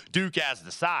 Now, Duke has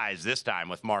the size this time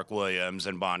with Mark Williams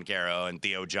and Boncaro and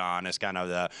Theo John as kind of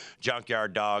the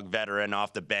junkyard dog veteran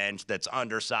off the bench that's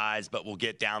undersized but will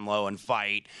get down low and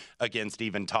fight against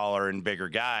even taller and bigger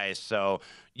guys. So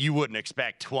you wouldn't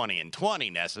expect 20 and 20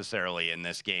 necessarily in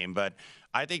this game. But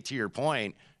I think to your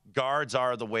point, guards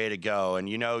are the way to go. And,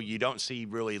 you don't see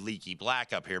really Leaky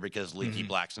Black up here because Leaky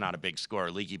Black's not a big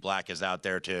scorer. Leaky Black is out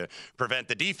there to prevent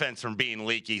the defense from being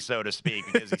leaky, so to speak,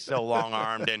 because he's so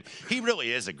long-armed. And he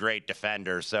really is a great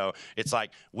defender. So it's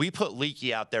like we put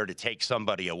Leaky out there to take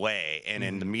somebody away. And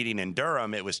in the meeting in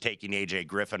Durham, it was taking A.J.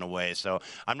 Griffin away. So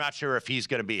I'm not sure if he's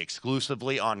going to be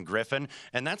exclusively on Griffin.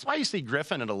 And that's why you see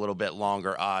Griffin at a little bit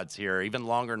longer odds here, even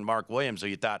longer than Mark Williams. So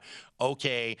you thought,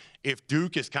 okay, if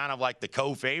Duke is kind of like the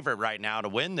co-favorite right now to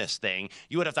win this thing,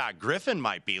 you would have thought Griffin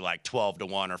might be like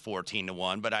 12-1 or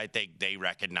 14-1, but I think they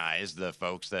recognize, the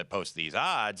folks that post these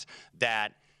odds,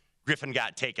 that Griffin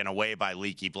got taken away by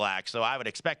Leaky Black. So I would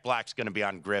expect Black's going to be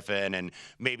on Griffin and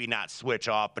maybe not switch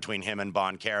off between him and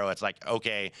Boncaro. It's like,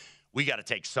 okay, we got to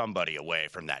take somebody away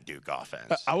from that Duke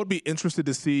offense. I would be interested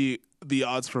to see the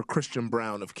odds for Christian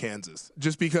Braun of Kansas,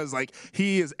 just because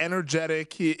he is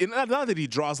energetic. Not that he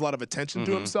draws a lot of attention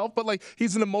to himself, but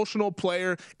he's an emotional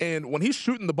player. And when he's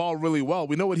shooting the ball really well,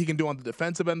 we know what he can do on the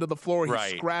defensive end of the floor.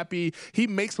 He's scrappy. He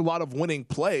makes a lot of winning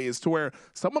plays to where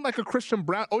someone like a Christian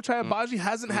Braun, Ochai Agbaji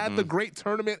hasn't had the great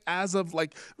tournament as of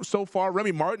so far.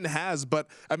 Remy Martin has, but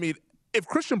I mean, if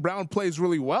Christian Braun plays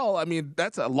really well, I mean,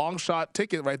 that's a long shot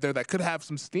ticket right there that could have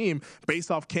some steam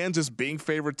based off Kansas being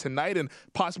favored tonight and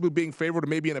possibly being favored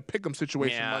maybe in a pick'em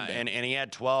situation Monday. And he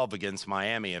had 12 against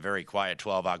Miami, a very quiet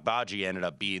 12. Agbaji ended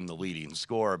up being the leading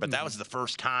scorer, but that was the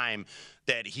first time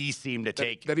that he seemed to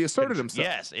take... That he asserted himself.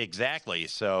 Yes, exactly.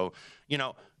 So,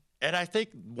 and I think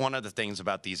one of the things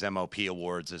about these MOP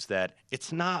awards is that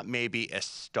it's not maybe as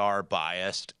star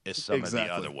biased as some of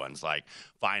the other ones, like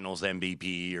Finals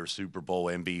MVP or Super Bowl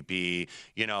MVP.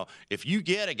 If you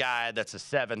get a guy that's a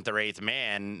 7th or 8th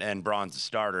man, and Braun's a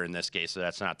starter in this case, so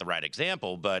that's not the right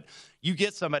example, but you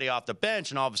get somebody off the bench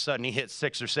and all of a sudden he hits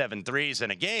 6 or 7 threes in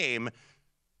a game,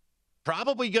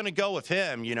 probably going to go with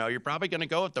him. You're probably going to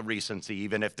go with the recency,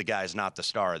 even if the guy's not the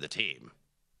star of the team.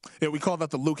 Yeah, we call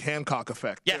that the Luke Hancock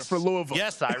effect. Yes, for Louisville.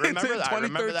 Yes, I remember that. I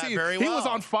remember that very well. He was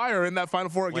on fire in that Final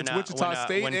Four against Wichita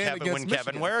State and against Michigan. When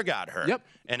Kevin Ware got hurt. Yep.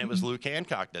 And it was Luke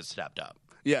Hancock that stepped up.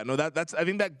 Yeah, no, that's. I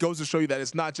think that goes to show you that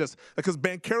it's not just because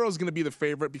Banchero is going to be the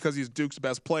favorite because he's Duke's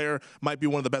best player, might be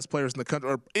one of the best players in the country,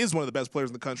 or is one of the best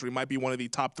players in the country, might be one of the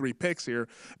top 3 picks here.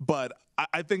 But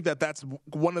I think that's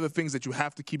one of the things that you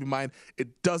have to keep in mind.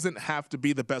 It doesn't have to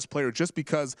be the best player just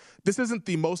because this isn't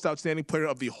the most outstanding player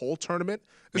of the whole tournament.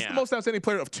 It's the most outstanding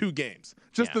player of 2 games.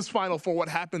 Just this Final Four, what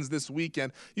happens this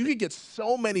weekend. You can get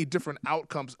so many different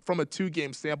outcomes from a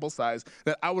 2-game sample size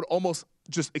that I would almost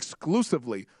just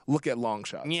exclusively look at long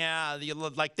shots. Yeah,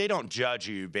 they don't judge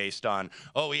you based on,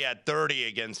 he had 30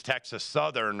 against Texas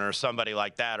Southern or somebody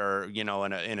like that, or in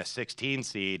a 16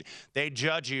 seed. They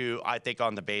judge you, I think,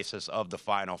 on the basis of the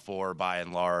Final Four by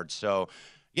and large. So,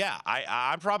 yeah,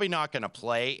 I'm probably not going to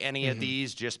play any of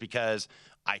these just because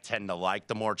I tend to like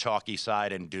the more chalky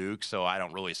side in Duke, so I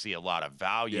don't really see a lot of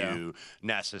value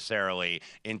necessarily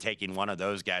in taking one of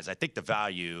those guys. I think the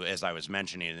value, as I was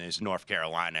mentioning, is North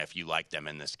Carolina if you like them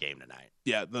in this game tonight.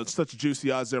 Yeah, that's such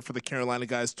juicy odds there for the Carolina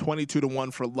guys.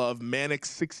 22-1 for Love. Manek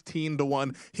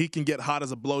 16-1. He can get hot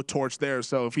as a blowtorch there.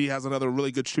 So if he has another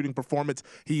really good shooting performance,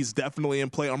 he's definitely in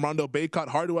play. Armando Bacot,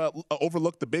 hard to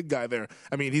overlook the big guy there.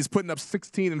 I mean, he's putting up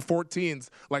 16 and 14s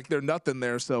like they're nothing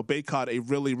there. So Bacot, a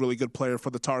really, really good player for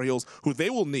the Tar Heels, who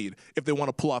they will need if they want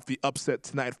to pull off the upset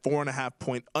tonight.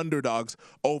 4.5-point underdogs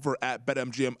over at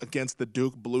BetMGM against the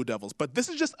Duke Blue Devils. But this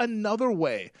is just another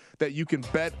way that you can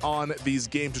bet on these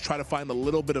games to try to find a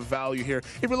little bit of value here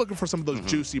if you're looking for some of those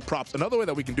juicy props. Another way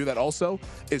that we can do that also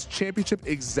is championship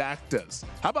exactas.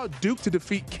 How about Duke to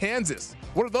defeat Kansas?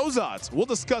 What are those odds? We'll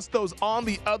discuss those on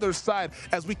the other side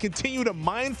as we continue to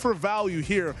mine for value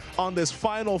here on this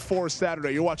Final Four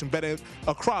Saturday. You're watching Betting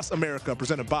Across America,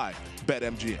 presented by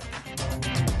BetMGM.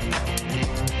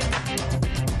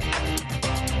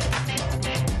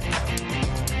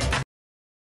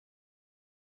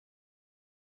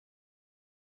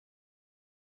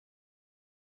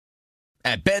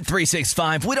 At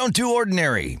Bet365, we don't do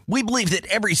ordinary. We believe that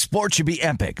every sport should be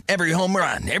epic. Every home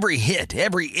run, every hit,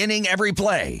 every inning, every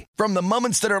play. From the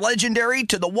moments that are legendary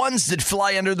to the ones that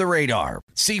fly under the radar.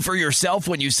 See for yourself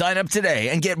when you sign up today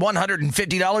and get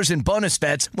 $150 in bonus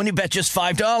bets when you bet just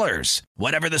 $5.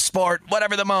 Whatever the sport,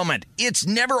 whatever the moment, it's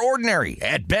never ordinary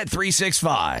at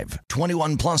Bet365.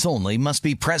 21 plus only. Must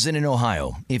be present in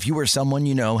Ohio. If you or someone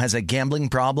you know has a gambling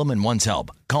problem and wants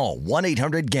help, call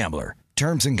 1-800-GAMBLER.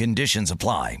 Terms and conditions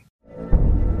apply.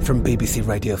 From BBC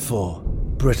Radio 4,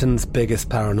 Britain's biggest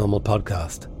paranormal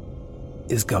podcast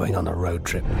is going on a road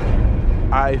trip.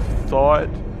 I thought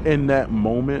in that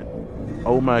moment,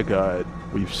 oh my God,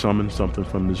 we've summoned something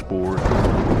from this board.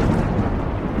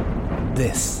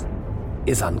 This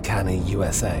is Uncanny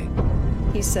USA.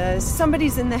 He says,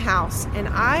 somebody's in the house, and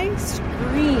I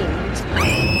screamed.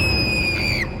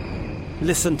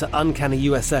 Listen to Uncanny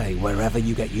USA wherever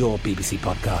you get your BBC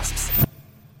podcasts,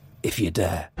 if you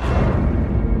dare.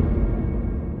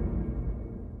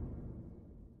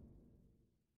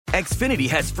 Xfinity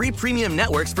has free premium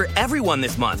networks for everyone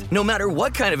this month, no matter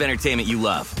what kind of entertainment you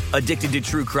love. Addicted to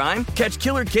true crime? Catch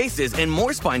killer cases and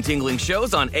more spine-tingling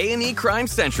shows on A&E Crime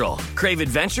Central. Crave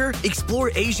adventure?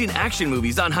 Explore Asian action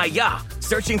movies on Hi-YAH.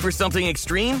 Searching for something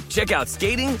extreme? Check out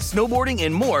skating, snowboarding,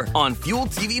 and more on Fuel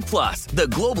TV Plus, the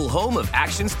global home of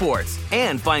action sports.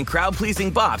 And find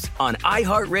crowd-pleasing bops on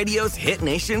iHeartRadio's Hit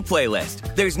Nation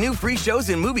playlist. There's new free shows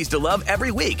and movies to love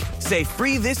every week. Say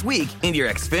free this week in your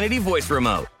Xfinity voice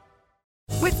remote.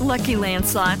 With Lucky Land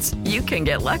Slots, you can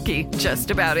get lucky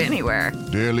just about anywhere.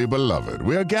 Dearly beloved,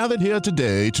 we are gathered here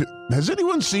today to... Has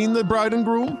anyone seen the bride and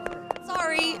groom?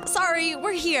 Sorry,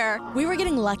 we're here. We were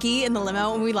getting lucky in the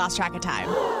limo and we lost track of time.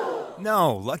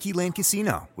 No, Lucky Land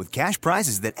Casino, with cash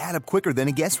prizes that add up quicker than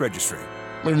a guest registry.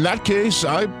 In that case,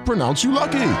 I pronounce you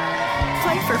lucky.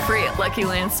 Play for free at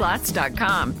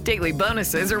LuckyLandSlots.com. Daily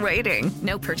bonuses are waiting.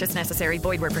 No purchase necessary.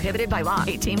 Void where prohibited by law.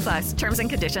 18 plus. Terms and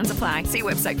conditions apply. See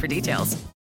website for details.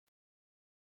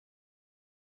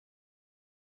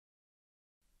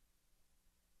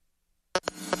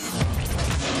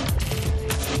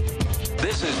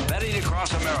 This is Betting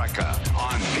Across America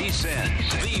on VSiN,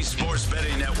 the Sports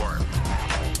Betting Network.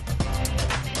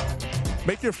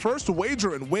 Make your first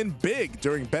wager and win big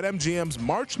during BetMGM's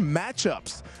March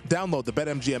matchups. Download the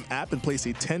BetMGM app and place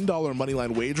a $10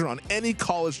 moneyline wager on any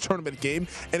college tournament game.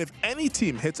 And if any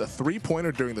team hits a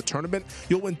three-pointer during the tournament,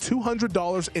 you'll win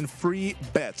 $200 in free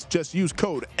bets. Just use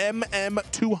code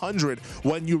MM200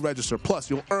 when you register. Plus,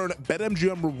 you'll earn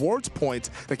BetMGM rewards points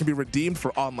that can be redeemed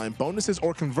for online bonuses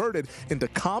or converted into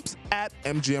comps at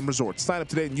MGM Resorts. Sign up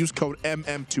today and use code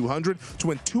MM200 to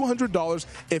win $200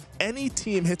 if any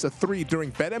team hits a three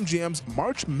during BetMGM's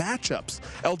March matchups.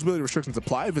 Eligibility restrictions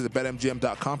apply. Visit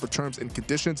BetMGM.com for terms and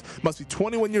conditions. Must be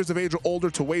 21 years of age or older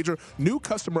to wager. New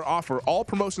customer offer. All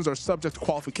promotions are subject to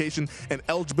qualification and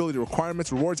eligibility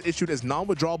requirements. Rewards issued as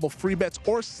non-withdrawable free bets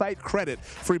or site credit.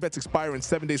 Free bets expire in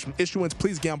 7 days from issuance.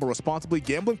 Please gamble responsibly.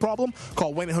 Gambling problem?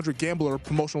 Call 1-800-GAMBLER.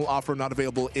 Promotional offer not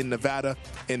available in Nevada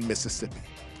and Mississippi.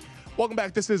 Welcome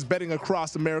back. This is Betting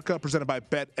Across America, presented by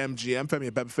BetMGM. Femi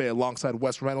Abebefe alongside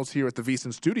Wes Reynolds here at the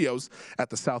VSiN Studios at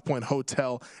the South Point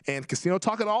Hotel and Casino.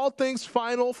 Talking all things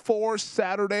Final Four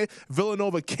Saturday.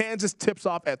 Villanova, Kansas tips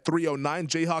off at 3:09.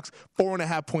 Jayhawks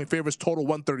 4.5-point favorites, total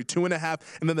 132.5.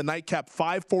 And then the nightcap,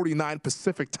 5:49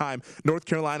 Pacific time. North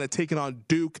Carolina taking on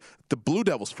Duke. The Blue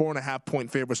Devils, 4.5-point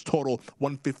favorites, total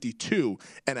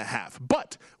 152.5.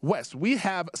 But, Wes, we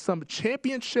have some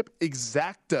championship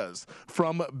exactas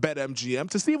from BetMGM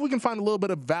to see if we can find a little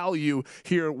bit of value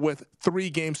here with 3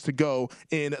 games to go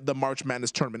in the March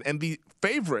Madness tournament. And the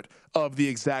favorite of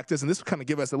the exactas, and this will kind of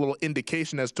give us a little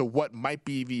indication as to what might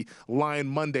be the line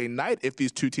Monday night if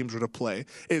these two teams were to play,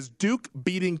 is Duke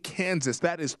beating Kansas.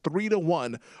 That is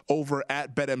 3-1 over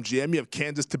at BetMGM. You have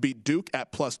Kansas to beat Duke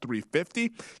at plus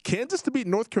 350. Kansas to beat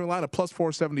North Carolina plus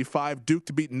 475. Duke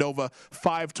to beat Nova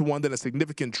 5-1. Then a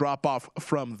significant drop off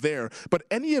from there. But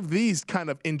any of these kind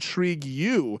of intrigue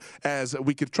you as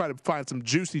we could try to find some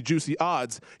juicy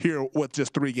odds here with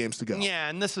just 3 games to go? Yeah,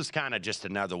 and this is kind of just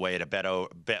another way to bet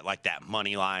like that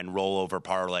money line rollover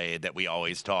parlay that we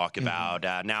always talk about.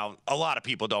 Now, a lot of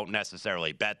people don't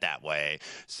necessarily bet that way.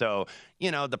 So,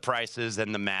 you know, the prices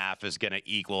and the math is going to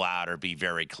equal out or be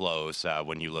very close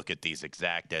when you look at these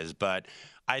exactas. But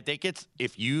I think it's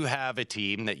if you have a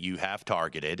team that you have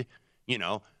targeted, you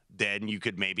know, then you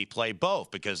could maybe play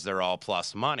both because they're all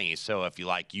plus money. So if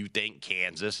you think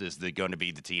Kansas is going to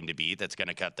be the team to beat that's going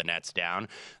to cut the nets down,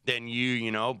 then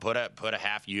you put a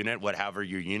half unit, whatever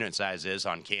your unit size is,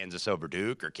 on Kansas over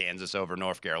Duke or Kansas over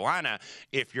North Carolina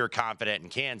if you're confident in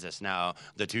Kansas. Now,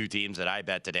 the two teams that I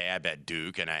bet today, I bet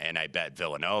Duke and I bet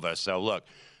Villanova. So look,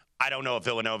 I don't know if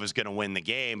Villanova is going to win the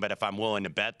game, but if I'm willing to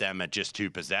bet them at just 2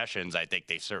 possessions, I think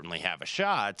they certainly have a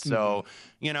shot. So,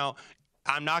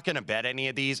 I'm not going to bet any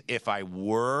of these. If I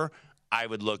were, I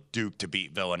would look Duke to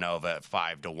beat Villanova at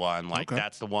 5-1.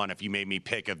 That's the one. If you made me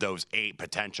pick of those 8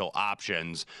 potential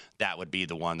options, that would be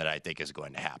the one that I think is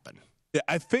going to happen. Yeah,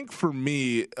 I think for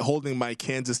me, holding my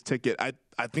Kansas ticket, I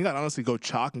think I'd honestly go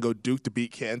chalk and go Duke to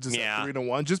beat Kansas at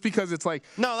 3-1, just because it's like,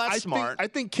 no, that's smart. I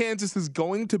think Kansas is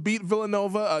going to beat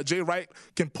Villanova. Jay Wright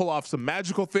can pull off some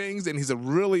magical things, and he's a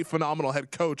really phenomenal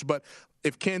head coach. But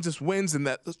if Kansas wins and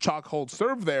that chalk holds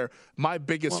serve there, my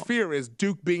biggest fear is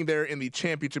Duke being there in the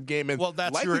championship game. And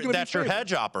that's your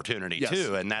hedge opportunity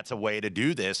too, and that's a way to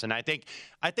do this. And I think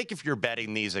if you're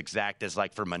betting these exactas,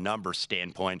 like from a number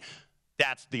standpoint,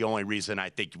 that's the only reason I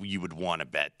think you would want to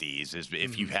bet these is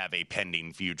if you have a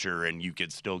pending future and you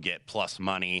could still get plus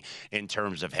money in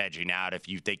terms of hedging out. If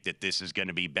you think that this is going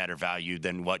to be better value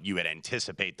than what you would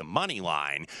anticipate the money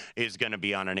line is going to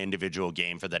be on an individual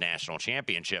game for the national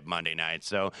championship Monday night.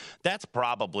 So that's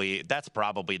probably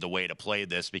the way to play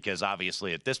this, because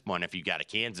obviously at this point, if you've got a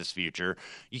Kansas future,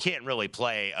 you can't really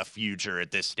play a future at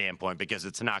this standpoint because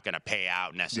it's not going to pay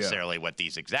out necessarily what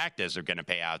these exactas are going to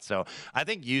pay out. So I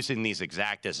think using these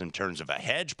exactas in terms of a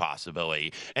hedge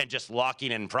possibility and just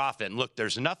locking in profit. And look,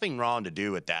 there's nothing wrong to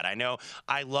do with that. I know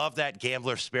I love that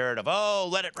gambler spirit of,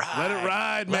 let it ride. Let it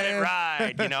ride, man. Let it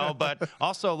ride, but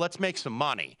also let's make some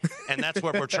money. And that's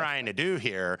what we're trying to do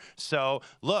here. So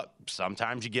look,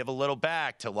 sometimes you give a little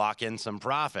back to lock in some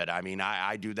profit. I mean,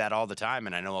 I do that all the time,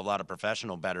 and I know a lot of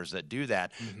professional bettors that do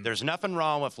that. There's nothing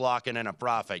wrong with locking in a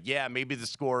profit. Yeah, maybe the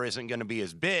score isn't going to be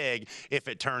as big if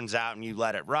it turns out and you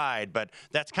let it ride, but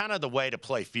that's kind of the way to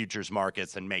play futures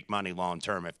markets and make money long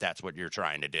term if that's what you're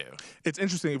trying to do. It's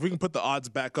interesting. If we can put the odds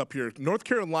back up here, North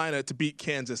Carolina to beat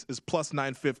Kansas is plus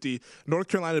 950. North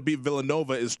Carolina to beat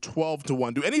Villanova is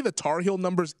 12-1. Do any of the Tar Heel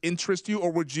numbers interest you,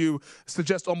 or would you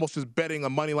suggest almost just betting a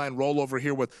money line rollover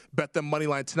here with bet them money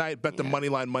line tonight, bet them money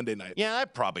line Monday night? Yeah,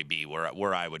 that'd probably be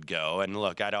where I would go. And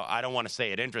look, I don't want to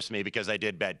say it interests me because I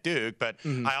did bet Duke, but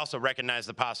I also recognize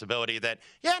the possibility that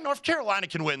North Carolina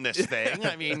can win this thing.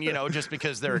 I mean, just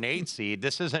because they're an 8 seed,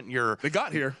 this isn't your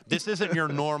This isn't your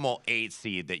normal 8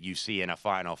 seed that you see in a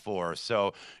Final Four.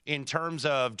 So in terms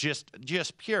of just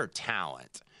pure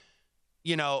talent,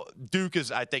 Duke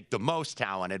is, I think, the most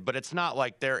talented, but it's not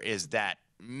like there is that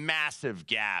massive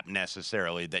gap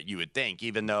necessarily that you would think,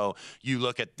 even though you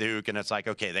look at Duke and it's like,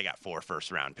 okay, they got 4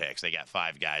 first-round picks. They got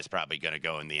 5 guys probably going to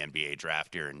go in the NBA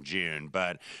draft here in June.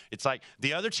 But it's like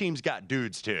the other teams got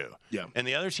dudes too. Yeah. And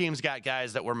the other teams got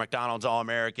guys that were McDonald's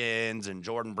All-Americans and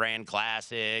Jordan Brand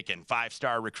Classic and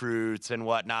 5-star recruits and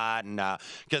whatnot. And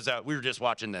because we were just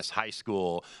watching this high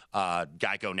school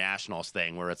Geico Nationals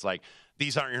thing where it's like,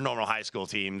 these aren't your normal high school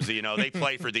teams. They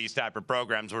play for these type of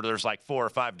programs where there's like 4 or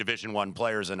 5 Division I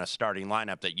players in a starting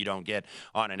lineup that you don't get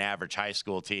on an average high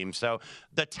school team. So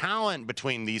the talent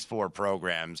between these 4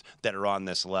 programs that are on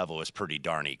this level is pretty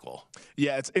darn equal.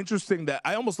 Yeah, it's interesting that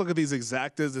I almost look at these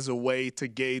exactas as a way to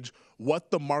gauge what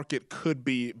the market could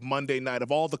be Monday night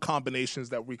of all the combinations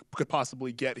that we could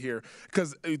possibly get here.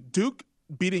 Because Duke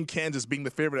beating Kansas, being the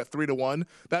favorite at 3-1,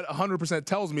 that 100%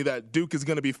 tells me that Duke is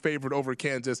going to be favored over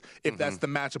Kansas if that's the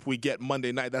matchup we get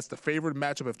Monday night. That's the favored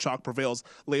matchup if chalk prevails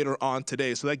later on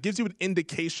today. So that gives you an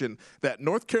indication that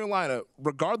North Carolina,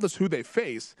 regardless who they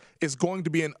face, is going to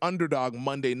be an underdog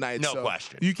Monday night. No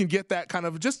question. You can get that kind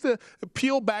of just to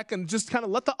peel back and just kind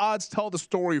of let the odds tell the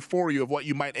story for you of what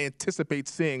you might anticipate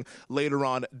seeing later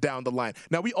on down the line.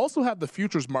 Now, we also have the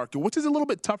futures market, which is a little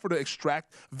bit tougher to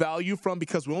extract value from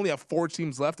because we only have 4 teams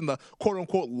left in the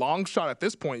quote-unquote long shot at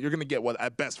this point. You're going to get,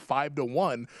 at best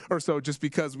 5-1 or so just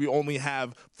because we only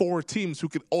have 4 teams who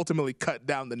could ultimately cut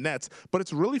down the nets. But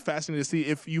it's really fascinating to see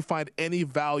if you find any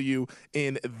value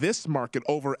in this market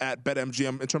over at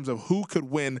BetMGM in terms of who could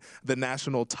win the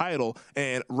national title.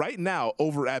 And right now,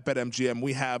 over at BetMGM,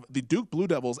 we have the Duke Blue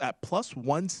Devils at plus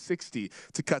 160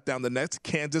 to cut down the nets,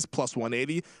 Kansas plus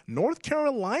 180, North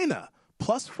Carolina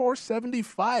plus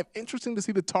 475. Interesting to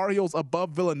see the Tar Heels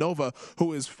above Villanova,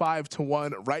 who is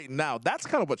 5-1 right now. That's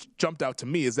kind of what jumped out to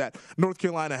me, is that North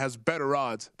Carolina has better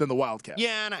odds than the Wildcats.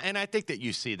 Yeah, and I think that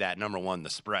you see that. Number one, the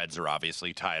spreads are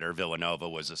obviously tighter. Villanova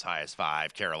was as high as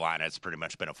 5. Carolina has pretty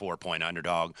much been a 4-point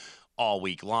underdog all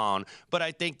week long. But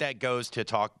I think that goes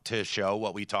to show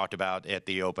what we talked about at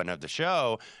the open of the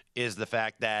show, is the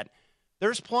fact that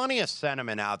there's plenty of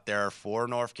sentiment out there for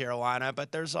North Carolina,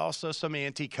 but there's also some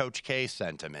anti-Coach K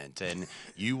sentiment, and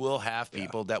you will have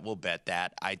people that will bet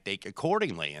that, I think,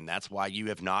 accordingly, and that's why you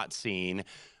have not seen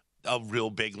a real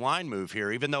big line move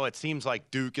here, even though it seems like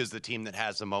Duke is the team that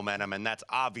has the momentum, and that's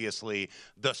obviously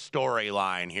the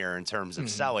storyline here in terms of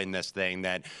selling this thing,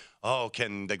 that, oh,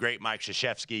 can the great Mike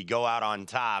Krzyzewski go out on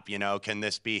top? You know, can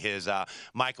this be his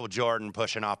Michael Jordan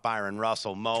pushing off Byron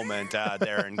Russell moment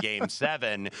there in Game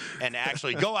 7 and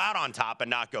actually go out on top and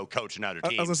not go coach another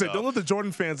team? I was going to say, don't let the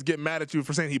Jordan fans get mad at you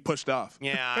for saying he pushed off.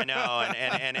 Yeah, I know,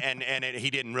 and he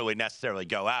didn't really necessarily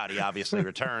go out. He obviously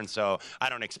returned, so I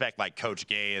don't expect, like, Coach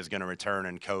Gay is going to return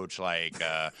and coach, like,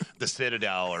 the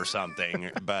Citadel or something,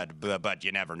 but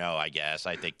you never know, I guess.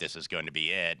 I think this is going to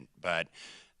be it, but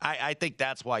I think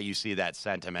that's why you see that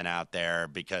sentiment out there,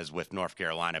 because with North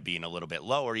Carolina being a little bit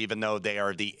lower, even though they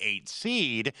are the 8th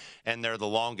seed and they're the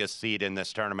longest seed in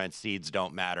this tournament, seeds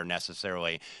don't matter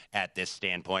necessarily at this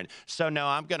standpoint. So, no,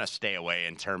 I'm going to stay away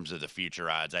in terms of the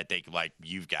future odds. I think, like,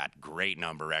 you've got great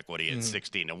number equity at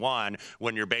 16-1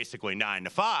 when you're basically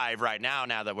 9-5 right now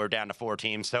that we're down to 4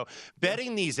 teams. So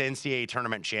betting these NCAA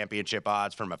tournament championship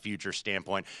odds from a future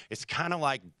standpoint, it's kind of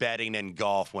like betting in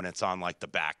golf when it's on, like, the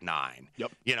back 9.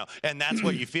 Yep. You know, and that's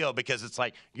what you feel, because it's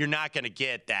like you're not going to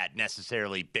get that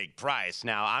necessarily big price.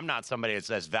 Now, I'm not somebody that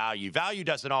says value. Value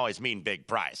doesn't always mean big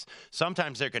price.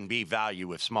 Sometimes there can be value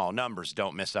with small numbers.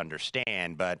 Don't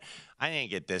misunderstand. But I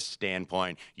think at this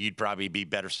standpoint, you'd probably be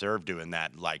better served doing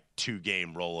that, like,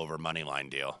 2-game rollover money line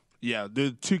deal. Yeah,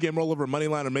 the 2-game rollover money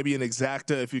line, or maybe an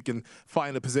exacta if you can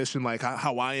find a position like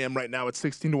how I am right now at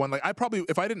 16-1. Like, I probably,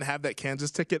 if I didn't have that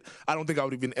Kansas ticket, I don't think I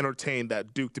would even entertain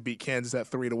that Duke to beat Kansas at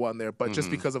 3-1 there. But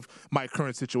just because of my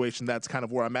current situation, that's kind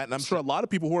of where I'm at. And I'm sure a lot of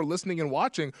people who are listening and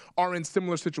watching are in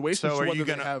similar situations. So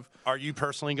are you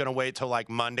personally going to wait till,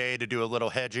 like, Monday to do a little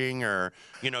hedging, or,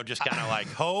 you know, just kind of like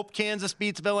hope Kansas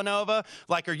beats Villanova?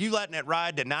 Like, are you letting it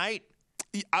ride tonight?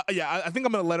 I think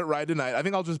I'm going to let it ride tonight. I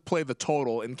think I'll just play the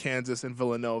total in Kansas and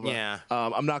Villanova. Yeah.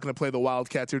 I'm not going to play the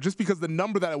Wildcats here, just because the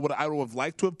number that I would have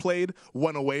liked to have played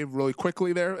went away really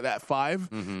quickly there, that 5.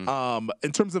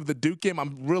 In terms of the Duke game,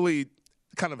 I'm really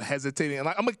kind of hesitating, and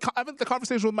I'm having the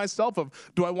conversation with myself of,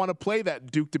 do I want to play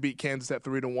that Duke to beat Kansas at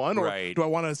 3-1, or do I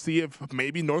want to see if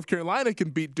maybe North Carolina can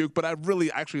beat Duke? But I really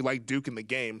actually like Duke in the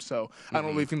game, so I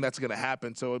don't really think that's going to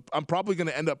happen. So I'm probably going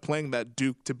to end up playing that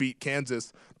Duke to beat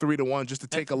Kansas 3-1 just to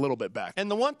take a little bit back. And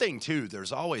the one thing too,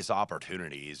 there's always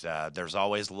opportunities. There's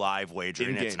always live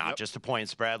wagering. In-game, it's not just a point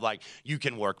spread. Like, you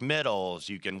can work middles,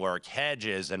 you can work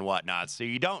hedges and whatnot. So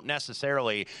you don't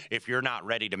necessarily, if you're not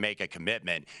ready to make a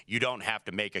commitment, you don't have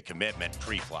to make a commitment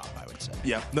pre-flop, I would say.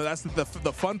 Yeah, no, that's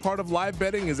the fun part of live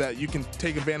betting, is that you can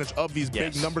take advantage of these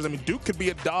big numbers. I mean, Duke could be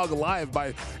a dog live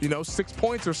by 6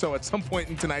 points or so at some point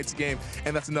in tonight's game,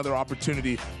 and that's another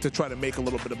opportunity to try to make a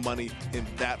little bit of money in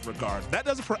that regard. That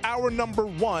does it for hour number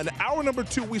 1. Hour number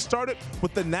 2, we started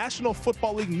with the National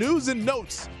Football League news and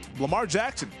notes. Lamar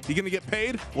Jackson, he going to get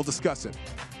paid? We'll discuss it.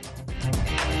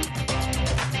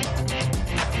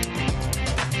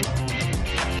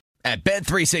 At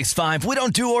Bet365, we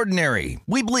don't do ordinary.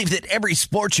 We believe that every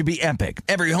sport should be epic.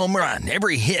 Every home run,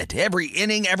 every hit, every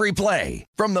inning, every play.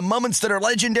 From the moments that are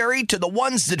legendary to the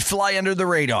ones that fly under the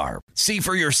radar. See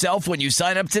for yourself when you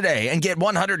sign up today and get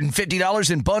 $150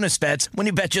 in bonus bets when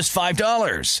you bet just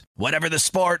 $5. Whatever the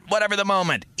sport, whatever the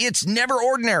moment, it's never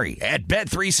ordinary at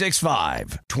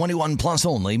Bet365. 21 plus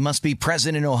only. Must be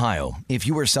present in Ohio. If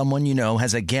you or someone you know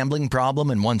has a gambling problem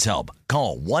and wants help,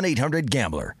 call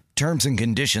 1-800-GAMBLER. Terms and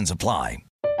conditions apply.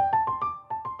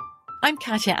 I'm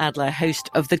Katya Adler, host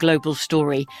of The Global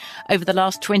Story. Over the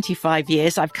last 25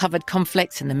 years, I've covered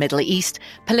conflicts in the Middle East,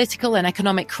 political and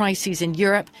economic crises in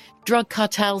Europe, drug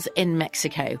cartels in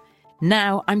Mexico.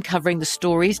 Now I'm covering the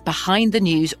stories behind the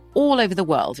news all over the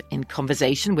world in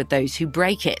conversation with those who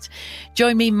break it.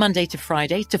 Join me Monday to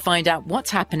Friday to find out what's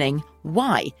happening,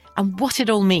 why, and what it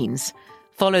all means.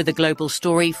 Follow The Global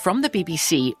Story from the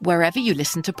BBC wherever you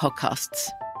listen to podcasts.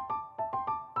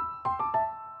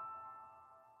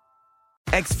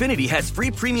 Xfinity has free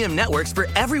premium networks for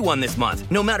everyone this month,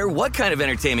 no matter what kind of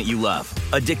entertainment you love.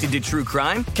 Addicted to true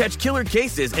crime? Catch killer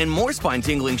cases and more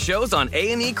spine-tingling shows on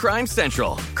A&E Crime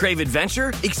Central. Crave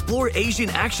adventure? Explore Asian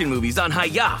action movies on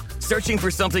Hi-YAH. Searching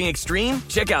for something extreme?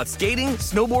 Check out skating,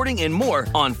 snowboarding, and more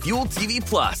on Fuel TV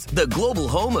Plus, the global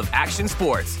home of action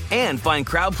sports. And find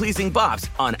crowd-pleasing bops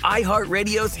on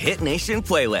iHeartRadio's Hit Nation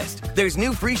playlist. There's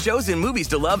new free shows and movies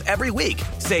to love every week.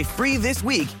 Say free this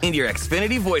week in your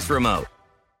Xfinity voice remote.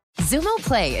 Xumo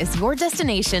Play is your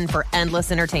destination for endless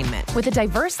entertainment. With a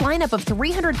diverse lineup of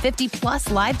 350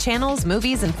 plus live channels,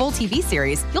 movies, and full TV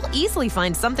series, you'll easily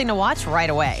find something to watch right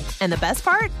away. And the best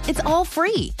part? It's all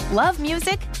free. Love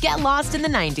music? Get lost in the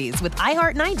 90s with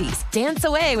iHeart 90s, dance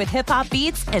away with hip-hop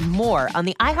beats, and more on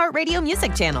the iHeartRadio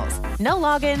music channels. No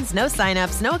logins, no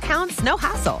signups, no accounts, no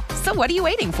hassle. So what are you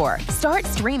waiting for? Start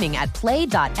streaming at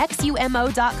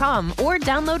play.xumo.com or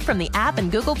download from the app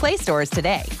and Google Play stores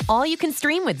today. All you can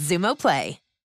stream with Xumo Play.